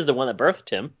is the one that birthed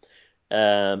him,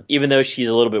 even though she's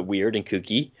a little bit weird and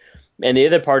kooky. And the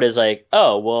other part is like,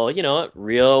 oh, well, you know what?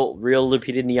 Real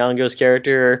Lupita Nyong'o's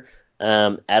character,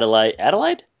 Adelaide,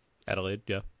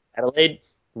 yeah. Adelaide,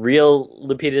 real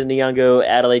Lupita Nyong'o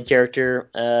Adelaide character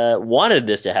wanted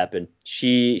this to happen.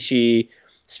 She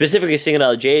specifically singled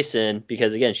out Jason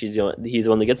because again he's the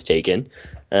one that gets taken,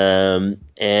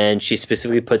 and she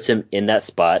specifically puts him in that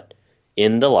spot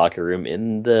in the locker room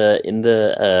in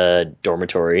the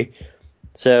dormitory.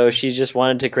 So she just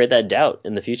wanted to create that doubt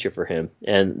in the future for him,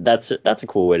 and that's a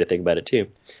cool way to think about it too.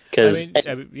 Because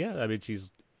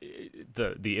she's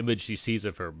the image she sees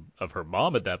of her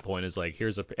mom at that point is like,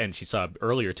 and she saw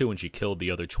earlier too when she killed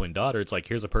the other twin daughter. It's like,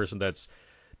 here's a person that's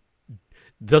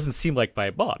doesn't seem like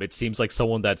my mom. It seems like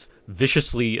someone that's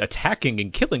viciously attacking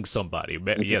and killing somebody.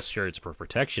 Yes, sure, it's for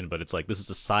protection, but it's like, this is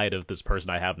a side of this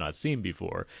person I have not seen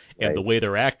before, and the way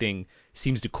they're acting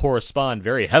seems to correspond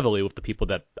very heavily with the people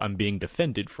that I'm being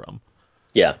defended from.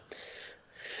 Yeah,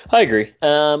 I agree.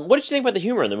 What did you think about the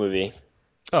humor in the movie?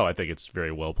 Oh, I think it's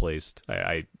very well placed.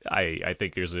 I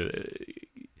think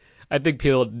I think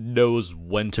Peele knows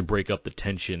when to break up the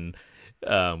tension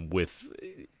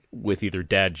with either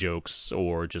dad jokes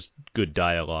or just good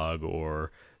dialogue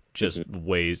or just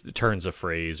turns of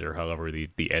phrase or however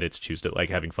the edits choose to, like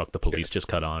having "fuck the police" just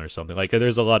cut on or something. Like,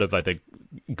 there's a lot of, I think,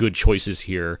 good choices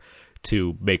here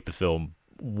to make the film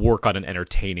work on an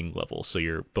entertaining level. So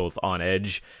you're both on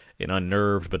edge and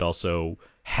unnerved, but also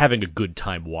having a good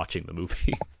time watching the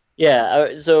movie.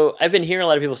 Yeah, so I've been hearing a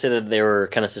lot of people say that they were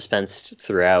kind of suspensed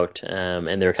throughout,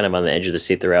 and they were kind of on the edge of their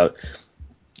seat throughout.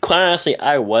 Quite honestly,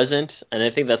 I wasn't, and I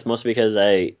think that's mostly because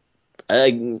this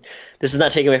is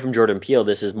not taken away from Jordan Peele.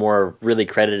 This is more really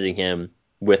crediting him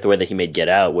with the way that he made Get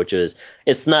Out, which is,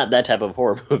 it's not that type of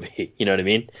horror movie. You know what I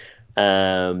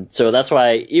mean? So that's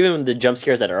why even the jump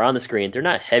scares that are on the screen, they're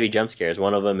not heavy jump scares.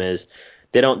 One of them is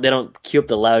they don't cue up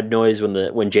the loud noise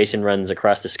when Jason runs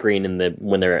across the screen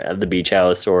when they're at the beach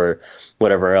house or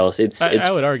whatever else.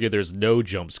 I would argue there's no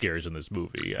jump scares in this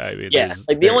movie. I mean, yeah,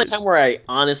 like the only time where I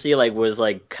honestly like was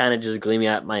like kind of just gleaming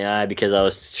out my eye because I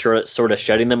was sort of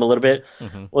shutting them a little bit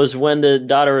was when the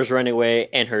daughter was running away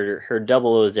and her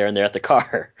double was there and they're at the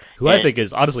car. Who I think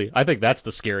is, honestly, I think that's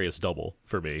the scariest double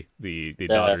for me, the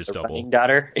daughter's the double. running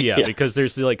daughter. Yeah, because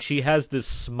there's like, she has this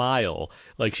smile,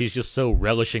 like she's just so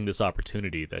relishing this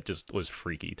opportunity that just was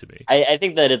freaky to me. I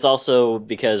think that it's also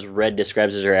because Red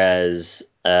describes her as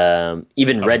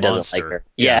even A Red doesn't like monster. her.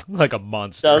 Yeah, Yeah. like a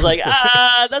monster. So I was like,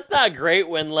 that's not great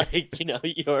when like,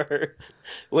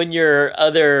 when your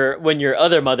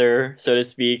other mother, so to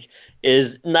speak,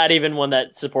 is not even one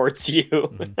that supports you.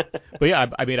 But yeah,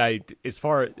 I mean,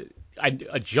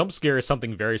 a jump scare is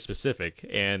something very specific,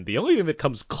 and the only thing that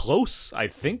comes close, I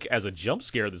think, as a jump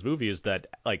scare in this movie is that,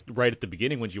 like, right at the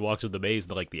beginning when she walks through the maze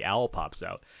and, like, the owl pops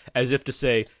out, as if to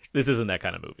say, this isn't that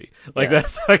kind of movie. Like,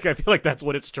 that's, like, I feel like that's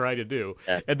what it's trying to do.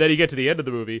 Yeah. And then you get to the end of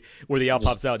the movie where the owl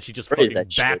pops out and she just Praise fucking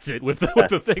that bats shit. it with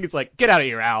the thing. It's like, get out of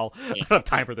here, owl. I don't have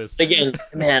time for this. Again,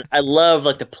 man, I love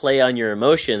like the play on your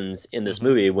emotions in this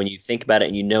movie when you think about it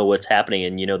and you know what's happening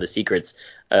and you know the secrets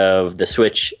of the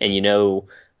switch and you know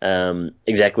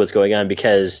exactly what's going on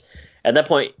because at that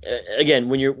point, again,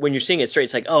 when you're seeing it straight,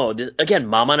 it's like, oh, again,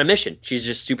 mom on a mission. She's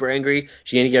just super angry.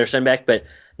 She's gonna get her son back, but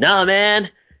nah, man,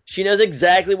 she knows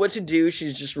exactly what to do.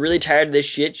 She's just really tired of this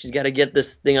shit. She's got to get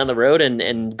this thing on the road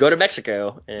and go to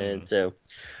Mexico, and so.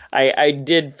 I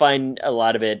did find a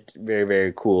lot of it very,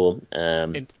 very cool.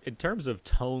 In terms of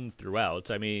tone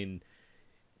throughout, I mean,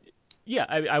 yeah,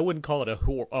 I wouldn't call it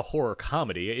a horror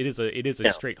comedy. It is a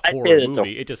No, straight I'd say horror that it's a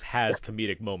movie. It just has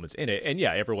comedic moments in it, and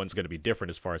yeah, everyone's going to be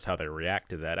different as far as how they react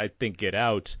to that. I think Get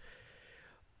Out,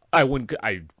 I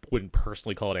wouldn't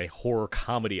personally call it a horror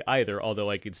comedy either. Although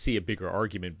I could see a bigger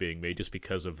argument being made just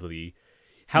because of the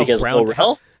how because Will grounded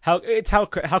Ralph.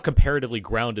 how comparatively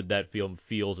grounded that film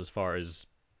feels as far as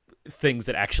things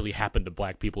that actually happen to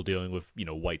black people dealing with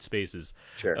white spaces.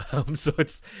 Sure. So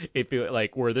it feel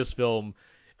like where this film,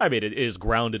 I mean, it is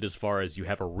grounded as far as you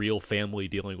have a real family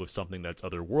dealing with something that's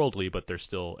otherworldly, but they're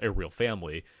still a real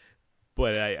family.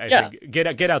 But I Yeah. think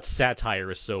Get Out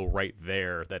satire is so right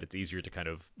there that it's easier to kind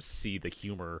of see the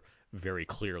humor very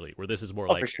clearly. Where this is more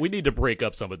Oh, for like, sure. we need to break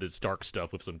up some of this dark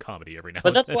stuff with some comedy every now But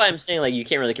and that's then. why I'm saying like you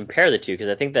can't really compare the two because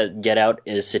I think that Get Out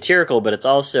is satirical, but it's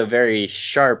also very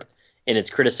sharp in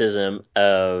its criticism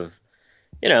of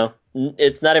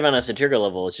it's not even on a satirical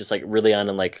level. It's just like really on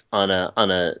a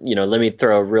let me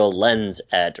throw a real lens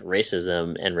at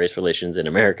racism and race relations in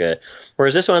America.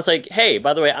 Whereas this one, it's like, hey,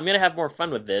 by the way, I'm gonna have more fun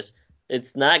with this.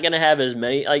 It's not gonna have as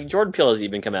many like Jordan Peele has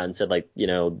even come out and said like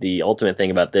the ultimate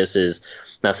thing about this is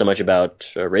not so much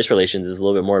about race relations, is a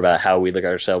little bit more about how we look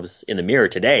at ourselves in the mirror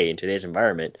today in today's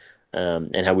environment,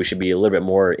 and how we should be a little bit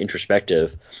more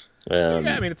introspective. Yeah,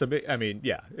 I mean, it's a bit. I mean,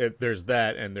 yeah, there's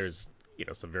that, and there's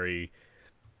some very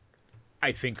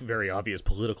I think, very obvious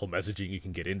political messaging you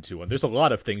can get into, and there's a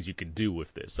lot of things you can do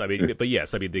with this. I mean, but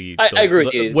yes, I mean I agree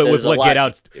with you. with There's a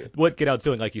lot what Get Out's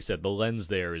doing, like you said, the lens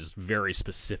there is very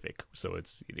specific, so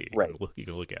it's right. you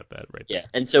can look at that right Yeah, there.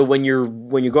 and so when you're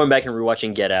going back and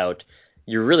rewatching Get Out,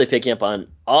 you're really picking up on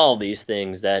all these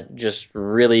things that just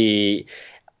really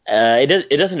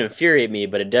it doesn't infuriate me,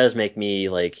 but it does make me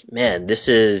like, man, this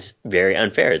is very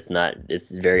unfair. It's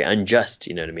very unjust.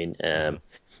 You know what I mean? And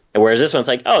whereas this one's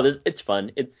like, oh, it's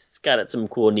fun. It's got some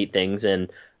cool, neat things,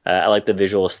 and I like the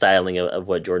visual styling of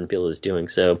what Jordan Peele is doing.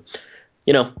 So,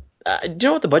 you know, do you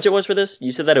know what the budget was for this?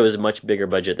 You said that it was a much bigger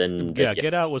budget than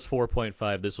Get Out was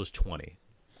 4.5. This was 20.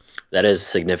 that is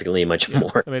significantly much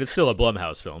more. I mean, it's still a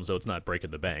Blumhouse film, so it's not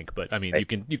breaking the bank. But I mean,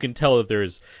 Right. you can tell that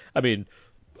there's. I mean,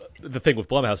 the thing with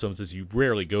Blumhouse films is you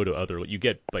rarely go to other. You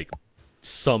get like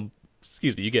some.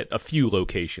 Excuse me. You get a few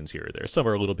locations here or there. Some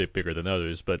are a little bit bigger than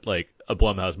others, but like a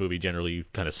Blumhouse movie, generally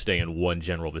kind of stay in one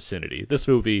general vicinity. This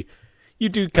movie,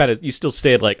 you still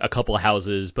stay at like a couple of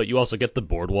houses, but you also get the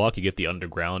boardwalk, you get the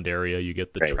underground area, you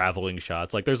get the Right. traveling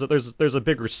shots. Like there's a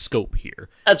bigger scope here.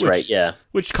 That's right. Yeah.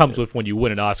 Which comes with when you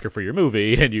win an Oscar for your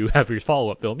movie and you have your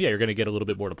follow up film. Yeah, you're going to get a little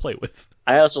bit more to play with.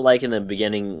 I also like in the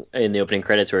beginning, in the opening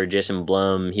credits, where Jason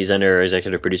Blum, he's under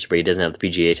executive producer, but he doesn't have the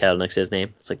PGA title next to his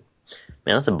name. It's like,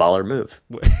 man, that's a baller move.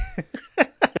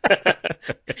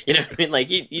 You know what I mean? Like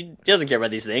he doesn't care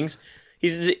about these things.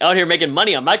 He's out here making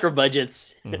money on micro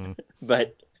budgets. Mm-hmm.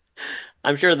 But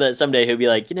I'm sure that someday he'll be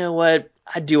like, you know what?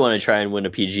 I do want to try and win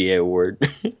a PGA award.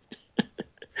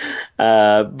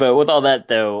 But with all that,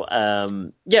 though,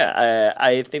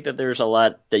 I think that there's a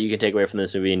lot that you can take away from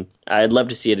this movie. And I'd love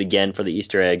to see it again for the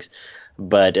Easter eggs.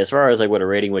 But as far as like what a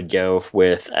rating would go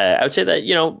with, I would say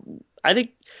that,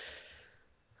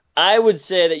 I would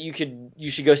say that you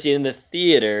should go see it in the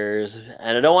theaters.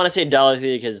 And I don't want to say dollar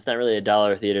theater because it's not really a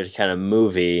dollar theater kind of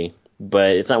movie.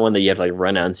 But it's not one that you have to like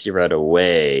run out and see right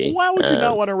away. Why would you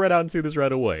not want to run out and see this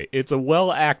right away? It's a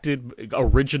well-acted,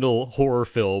 original horror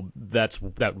film that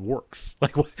works.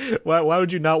 Like, why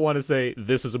would you not want to say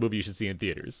this is a movie you should see in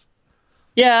theaters?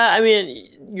 Yeah, I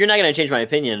mean, you're not going to change my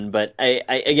opinion, but I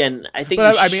think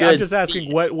But you I mean, should I'm just asking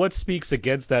see what speaks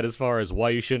against that as far as why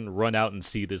you shouldn't run out and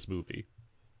see this movie.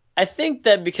 I think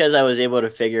that because I was able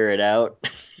to figure it out.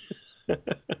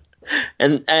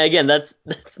 And again, that's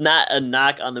not a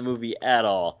knock on the movie at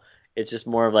all. It's just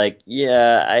more of like,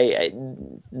 yeah,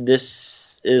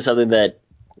 this is something that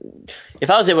if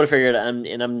I was able to figure it out,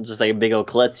 and I'm just like a big old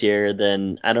klutz here,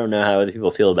 then I don't know how other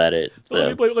people feel about it.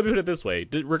 So Well, let me put it this way: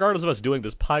 regardless of us doing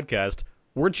this podcast,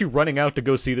 weren't you running out to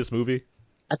go see this movie?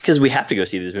 that's because we have to go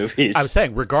see these movies. I'm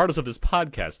saying, regardless of this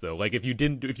podcast, though, like if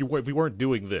we weren't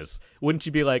doing this, wouldn't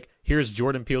you be like, "Here's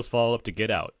Jordan Peele's follow up to Get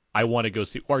Out. I want to go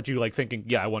see." Aren't you like thinking,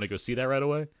 "Yeah, I want to go see that right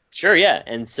away"? Sure, yeah,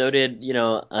 and so did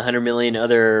 100 million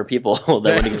other people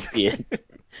that went to go see it.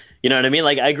 You know what I mean?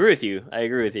 Like I agree with you.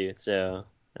 So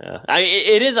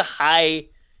it is a high.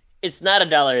 It's not a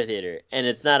dollar theater, and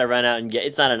it's not a run out and get.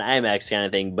 It's not an IMAX kind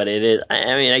of thing, but it is.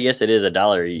 I mean, I guess it is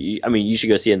 $1. I mean, you should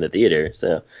go see it in the theater.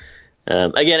 So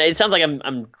again, it sounds like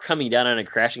I'm coming down on it,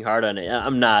 crashing hard on it.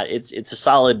 I'm not. It's a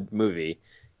solid movie.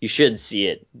 You should see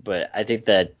it, but I think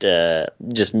that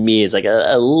just me is like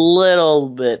a little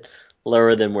bit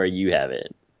lower than where you have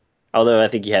it. Although I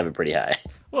think you have it pretty high.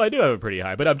 Well, I do have it pretty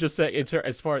high, but I'm just saying,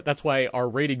 as far that's why our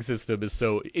rating system is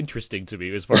so interesting to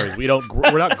me. As far as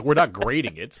we're not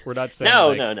grading it. We're not saying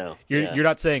No. You're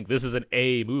not saying this is an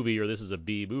A movie or this is a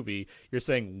B movie. You're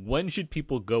saying when should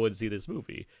people go and see this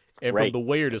movie? And Right. from the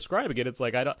way you're describing it, it's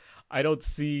like I don't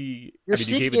see. You're I mean,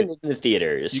 seeing it in the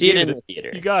theater. you See it gave in it the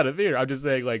theater. you got it there. I'm just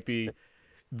saying like the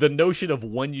notion of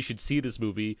when you should see this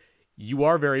movie. You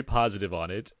are very positive on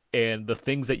it, and the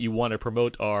things that you want to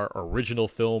promote are original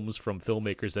films from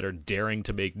filmmakers that are daring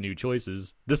to make new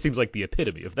choices. This seems like the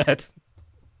epitome of that.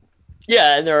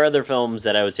 Yeah, and there are other films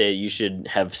that I would say you should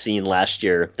have seen last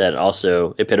year that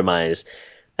also epitomize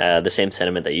the same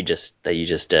sentiment that you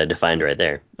just defined right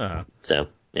there. Uh-huh. So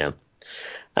yeah,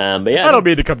 but yeah, I don't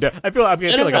mean to come down. I feel like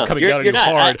I'm coming down on you not.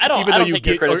 hard, I don't take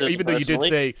your criticism even though you did personally.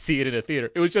 say see it in a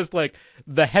theater. It was just like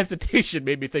the hesitation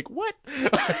made me think, what?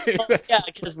 Yeah,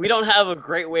 because we don't have a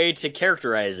great way to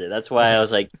characterize it. That's why I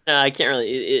was like, no, I can't really.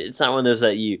 It's not one of those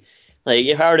that you like.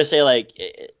 If I were to say like,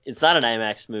 it's not an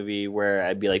IMAX movie where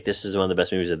I'd be like, this is one of the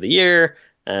best movies of the year,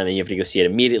 and you have to go see it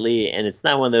immediately. And it's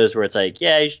not one of those where it's like,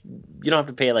 yeah, you don't have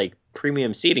to pay like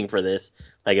premium seating for this,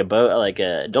 like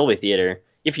a Dolby theater.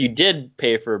 If you did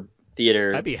pay for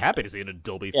theater, I'd be happy to see it in a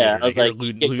Dolby yeah, theater. I was To hear like,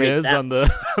 you get great Lunez sound.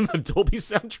 on the Dolby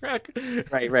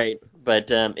soundtrack. Right.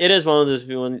 But it is one of those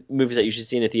movies that you should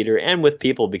see in a theater and with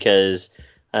people because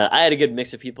I had a good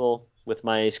mix of people with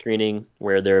my screening,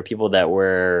 where there are people that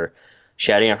were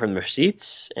shouting out from their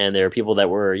seats, and there are people that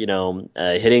were,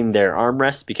 hitting their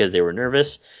armrests because they were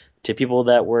nervous, to people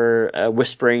that were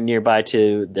whispering nearby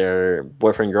to their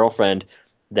boyfriend, girlfriend,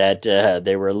 that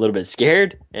they were a little bit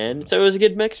scared. And so it was a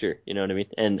good mixture, you know what I mean?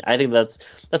 And I think that's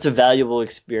a valuable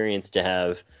experience to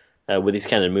have with these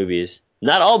kind of movies.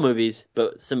 Not all movies,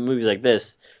 but some movies like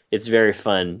this, it's very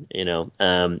fun,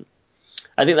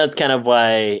 I think that's kind of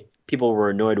why people were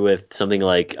annoyed with something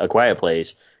like A Quiet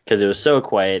Place, because it was so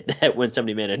quiet that when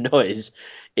somebody made a noise,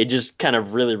 it just kind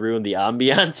of really ruined the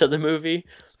ambiance of the movie.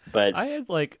 But I had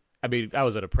I mean, I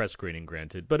was at a press screening,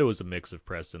 granted, but it was a mix of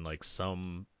press and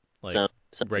some like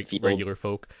some field, regular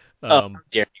folk. oh, Um,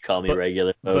 dare you call me but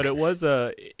regular but folk?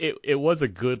 it was a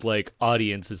good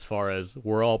audience as far as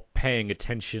we're all paying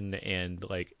attention and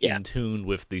Yeah, in tune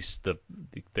with the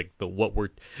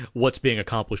what's being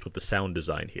accomplished with the sound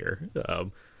design here.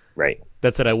 right.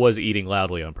 That said, I was eating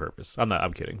loudly on purpose.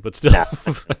 I'm kidding, but still. Nah,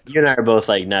 you and I are both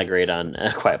not great on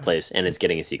A Quiet Place, and it's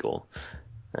getting a sequel.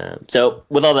 So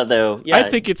with all that though, I yeah,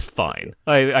 think it's fine.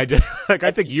 I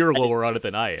think you're lower on it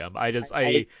than I am. I thought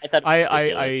it was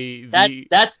ridiculous.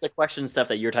 That's the question stuff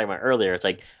that you were talking about earlier. It's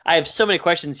like I have so many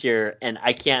questions here, and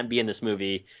I can't be in this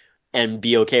movie and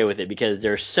be okay with it because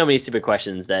there are so many stupid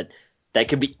questions that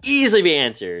could be easily be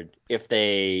answered if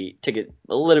they took it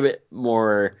a little bit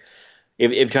more.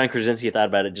 If John Krasinski thought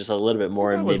about it just a little bit See,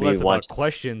 more mine and was maybe less want about to.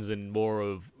 questions and more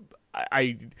of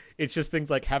it's just things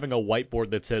like having a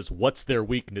whiteboard that says what's their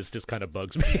weakness just kind of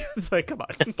bugs me. It's like, come on,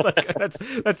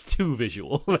 that's too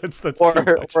visual. That's too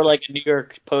much. Or like a New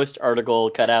York Post article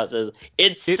cut out says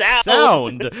it's It's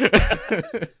sound.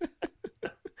 sound.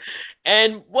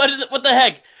 And what the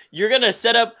heck? You're gonna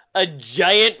set up a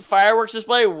giant fireworks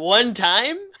display one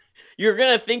time? You're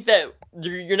gonna think that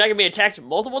you're not gonna be attacked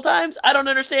multiple times? I don't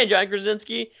understand, John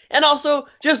Krasinski. And also,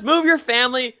 just move your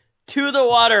family to the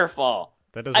waterfall.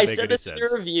 That doesn't I make said any this in your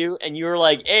sense. review, and you were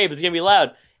like, "Abe, it's gonna be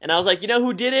loud." And I was like, "You know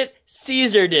who did it?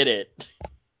 Caesar did it."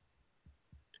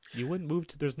 You wouldn't move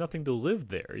to. There's nothing to live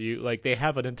there. They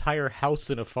have an entire house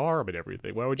and a farm and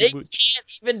everything. Why would you They move? can't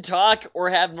even talk or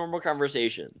have normal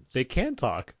conversations. They can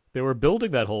talk. They were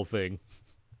building that whole thing.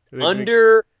 They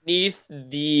Underneath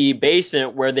the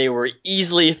basement where they were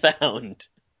easily found.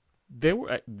 they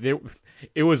were they.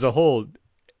 It was a whole.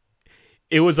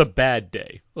 It was a bad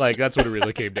day. That's what it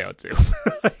really came down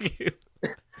to.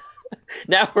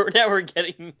 Now we're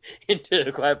getting into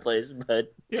a quiet place,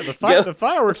 but Yeah, go the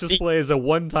fireworks see. display is a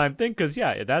one time thing because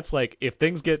yeah, that's if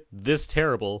things get this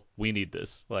terrible, we need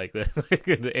this. And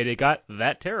it got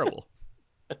that terrible.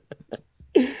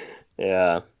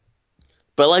 Yeah,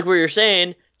 but like what you're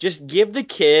saying, just give the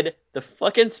kid the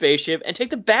fucking spaceship and take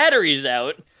the batteries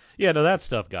out. Yeah, no, that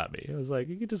stuff got me. I was like,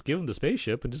 you could just give him the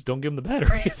spaceship and just don't give him the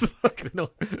batteries. No.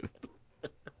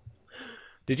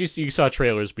 Did you see? You saw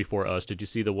trailers before us? Did you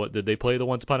see the what? Did they play the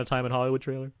Once Upon a Time in Hollywood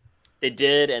trailer? They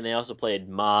did, and they also played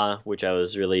Ma, which I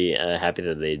was really happy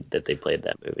that they played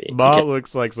that movie Ma because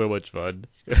looks like so much fun.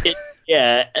 it.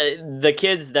 Yeah, the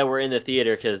kids that were in the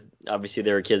theater, because obviously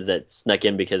there were kids that snuck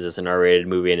in because it's an R-rated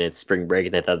movie and it's spring break,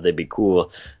 and they thought they'd be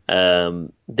cool.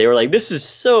 They were like, "This is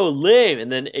so lame,"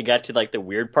 and then it got to the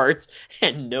weird parts,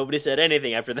 and nobody said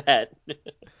anything after that.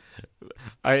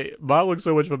 Ma looks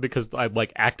so much fun because I'm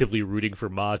actively rooting for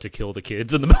Ma to kill the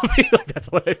kids in the movie. That's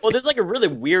what I Well, feel. there's a really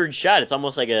weird shot. It's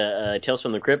almost like a Tales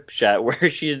from the Crypt shot where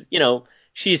she's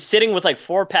sitting with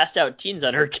four passed out teens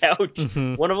on her couch.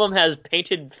 Hmm. One of them has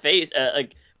painted face,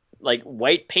 like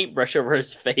white paintbrush over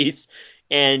his face,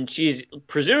 and she's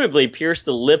presumably pierced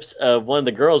the lips of one of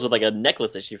the girls with a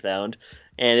necklace that she found.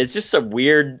 And it's just a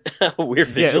weird,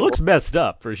 weird Yeah, it looks visual. messed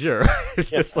up for sure.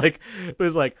 It's Yeah. just it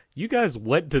was you guys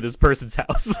went to this person's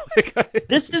house.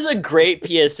 This is a great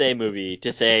PSA movie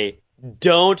to say,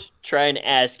 don't try and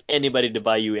ask anybody to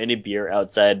buy you any beer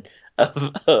outside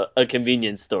of a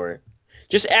convenience store.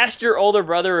 Just ask your older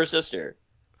brother or sister.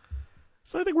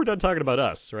 So I think we're done talking about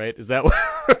us, right? Is that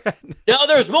what? No,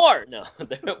 there's more. No,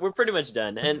 we're pretty much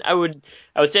done. And I would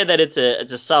say that it's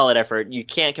a solid effort. You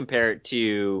can't compare it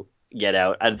to Get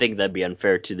Out. I think that'd be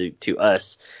unfair to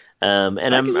us. And You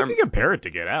I'm can compare it to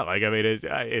Get Out. I mean,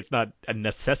 it's not a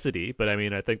necessity, but I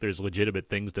mean, I think there's legitimate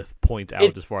things to point out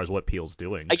as it's far as what Peele's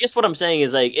doing. I guess what I'm saying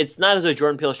is it's not as though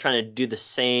Jordan Peele is trying to do the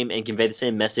same and convey the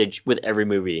same message with every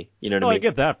movie. You know what I Well, I mean?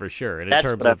 get that for sure. And in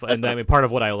terms of, That's and what I I'm mean, saying. part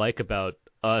of what I like about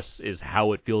us is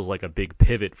how it feels like a big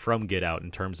pivot from Get Out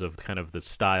in terms of kind of the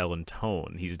style and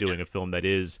tone. He's doing a film that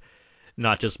is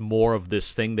not just more of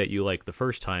this thing that you like the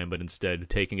first time, but instead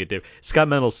taking it. Scott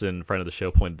Mendelson, friend of the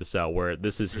show, pointed this out, where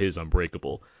this is his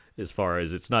Unbreakable. as far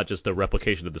as it's not just a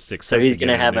replication of The Sixth So Sense he's again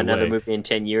gonna in a have new another way. movie in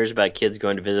 10 years about kids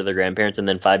going to visit their grandparents, and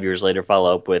then 5 years later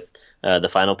follow up with the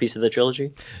final piece of the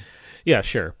trilogy. Yeah,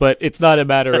 sure, but it's not a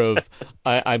matter of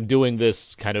I'm doing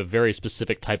this kind of very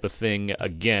specific type of thing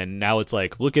again. Now it's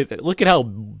like look at how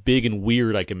big and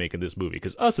weird I can make in this movie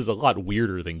because Us is a lot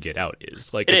weirder than Get Out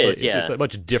is. Like It is, it's yeah. a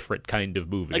much different kind of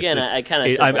movie. Again, I kind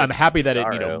of said I'm like happy that it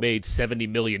Sorrow. made $70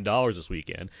 million this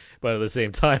weekend, but at the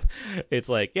same time, it's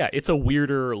like yeah, it's a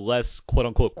weirder, less quote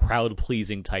unquote crowd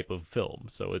pleasing type of film.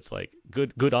 So it's like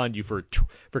good on you for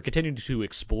continuing to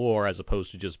explore as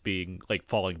opposed to just being like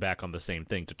falling back on the same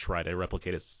thing to try to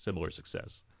replicate a similar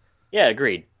success. Yeah,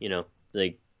 agreed.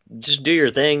 Like just do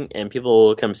your thing, and people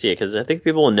will come see it because I think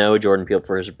people will know Jordan Peele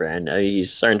for his brand.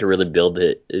 He's starting to really build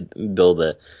it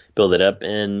up,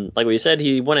 and like we said,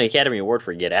 he won an Academy Award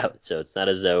for Get Out, so it's not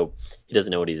as though he doesn't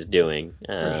know what he's doing.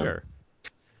 For sure.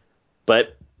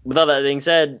 But with all that being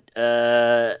said,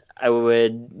 I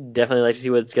would definitely like to see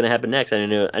what's going to happen next. I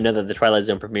know that the Twilight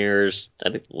Zone premieres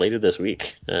I think later this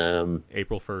week.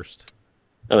 April 1st.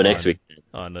 Next week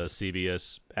on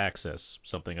CBS Access,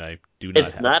 something I do not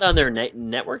it's have. not on their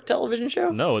network television show.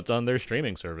 No, it's on their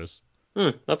streaming service.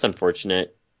 That's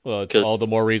unfortunate. Well, it's all the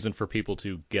more reason for people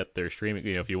to get their streaming.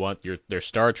 If you want their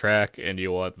Star Trek and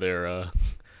you want their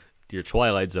your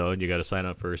Twilight Zone, you got to sign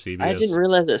up for CBS. I didn't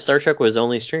realize that Star Trek was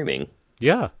only streaming.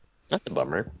 Yeah, that's a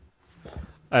bummer.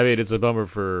 I mean, it's a bummer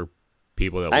for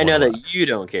people that. I know that you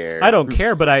don't care. I don't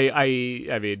care, but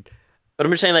I mean. But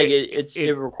I'm just saying, like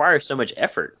it requires so much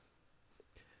effort.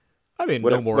 I mean,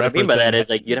 what no more effort. What I mean by that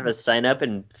is like you have to sign up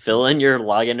and fill in your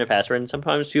login and password, and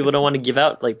sometimes people don't want to give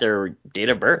out like their date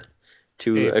of birth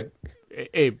to.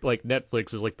 Like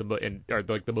Netflix is like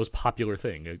the most popular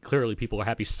thing. Clearly, people are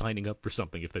happy signing up for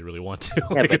something if they really want to.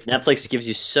 Yeah, but Netflix gives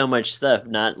you so much stuff,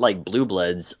 not like Blue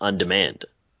Bloods on demand.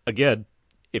 Again,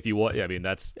 if you want, I mean,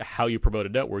 that's how you promote a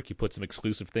network. You put some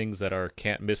exclusive things that are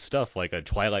can't miss stuff, like a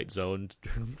Twilight Zone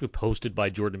hosted by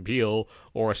Jordan Peele,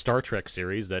 or a Star Trek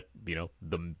series that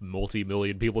the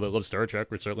multi-million people that love Star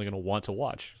Trek are certainly going to want to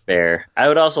watch. Fair. I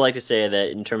would also like to say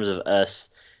that in terms of Us,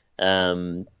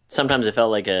 sometimes it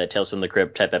felt like a Tales from the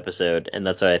Crypt type episode, and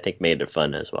that's what I think made it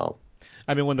fun as well.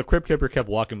 I mean, when the Crypt Keeper kept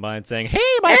walking by and saying, "Hey,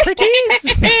 my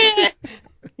pretties."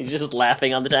 He's just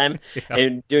laughing all the time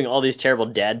and doing all these terrible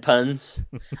dad puns.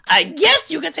 I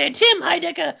guess you could say Tim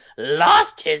Heidecker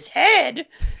lost his head.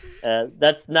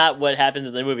 That's not what happens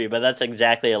in the movie, but that's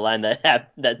exactly a line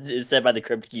that is said by the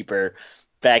Crypt Keeper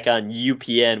back on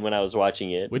UPN when I was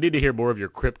watching it. We need to hear more of your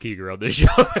Crypt Keeper on this show.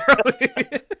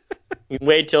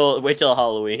 Wait till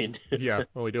Halloween. Yeah,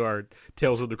 when we do our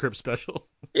Tales from the Crypt special.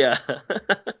 Yeah.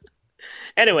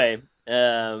 Anyway,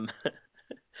 that's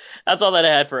all that I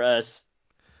had for Us.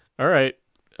 All right.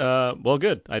 Well,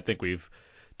 good. I think we've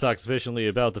talked sufficiently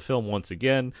about the film once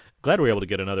again. Glad we were able to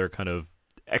get another kind of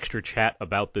extra chat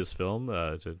about this film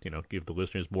to give the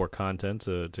listeners more content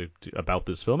about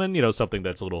this film, and something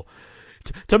that's a little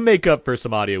to make up for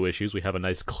some audio issues. We have a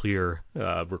nice clear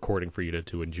recording for you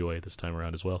to enjoy this time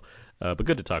around as well. But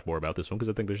good to talk more about this one because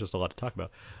I think there's just a lot to talk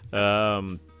about.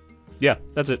 Yeah,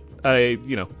 that's it.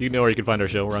 You know where you can find our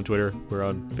show. We're on Twitter. We're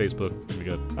on Facebook. We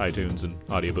got iTunes and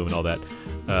Audio Boom and all that.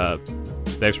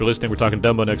 Thanks for listening. We're talking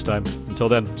Dumbo next time. Until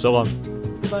then, so long.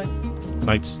 Goodbye.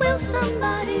 Nights. Will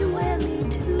somebody wear me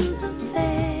to the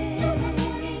fair?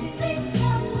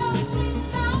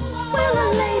 Will a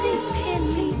lady pin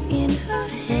me in her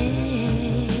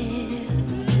hair?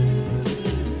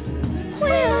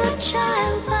 Will a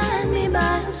child find me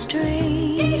by a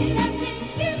string?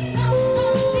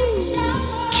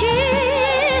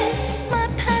 Kiss my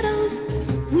petals,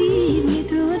 weave me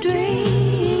through a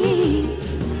dream.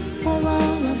 For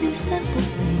all of these simple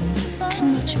things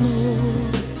and much more,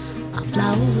 a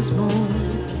flower was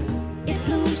born. It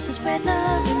blooms to spread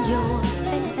love and joy,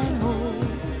 faith and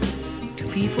hope to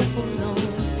people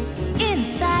forlorn.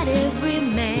 Inside every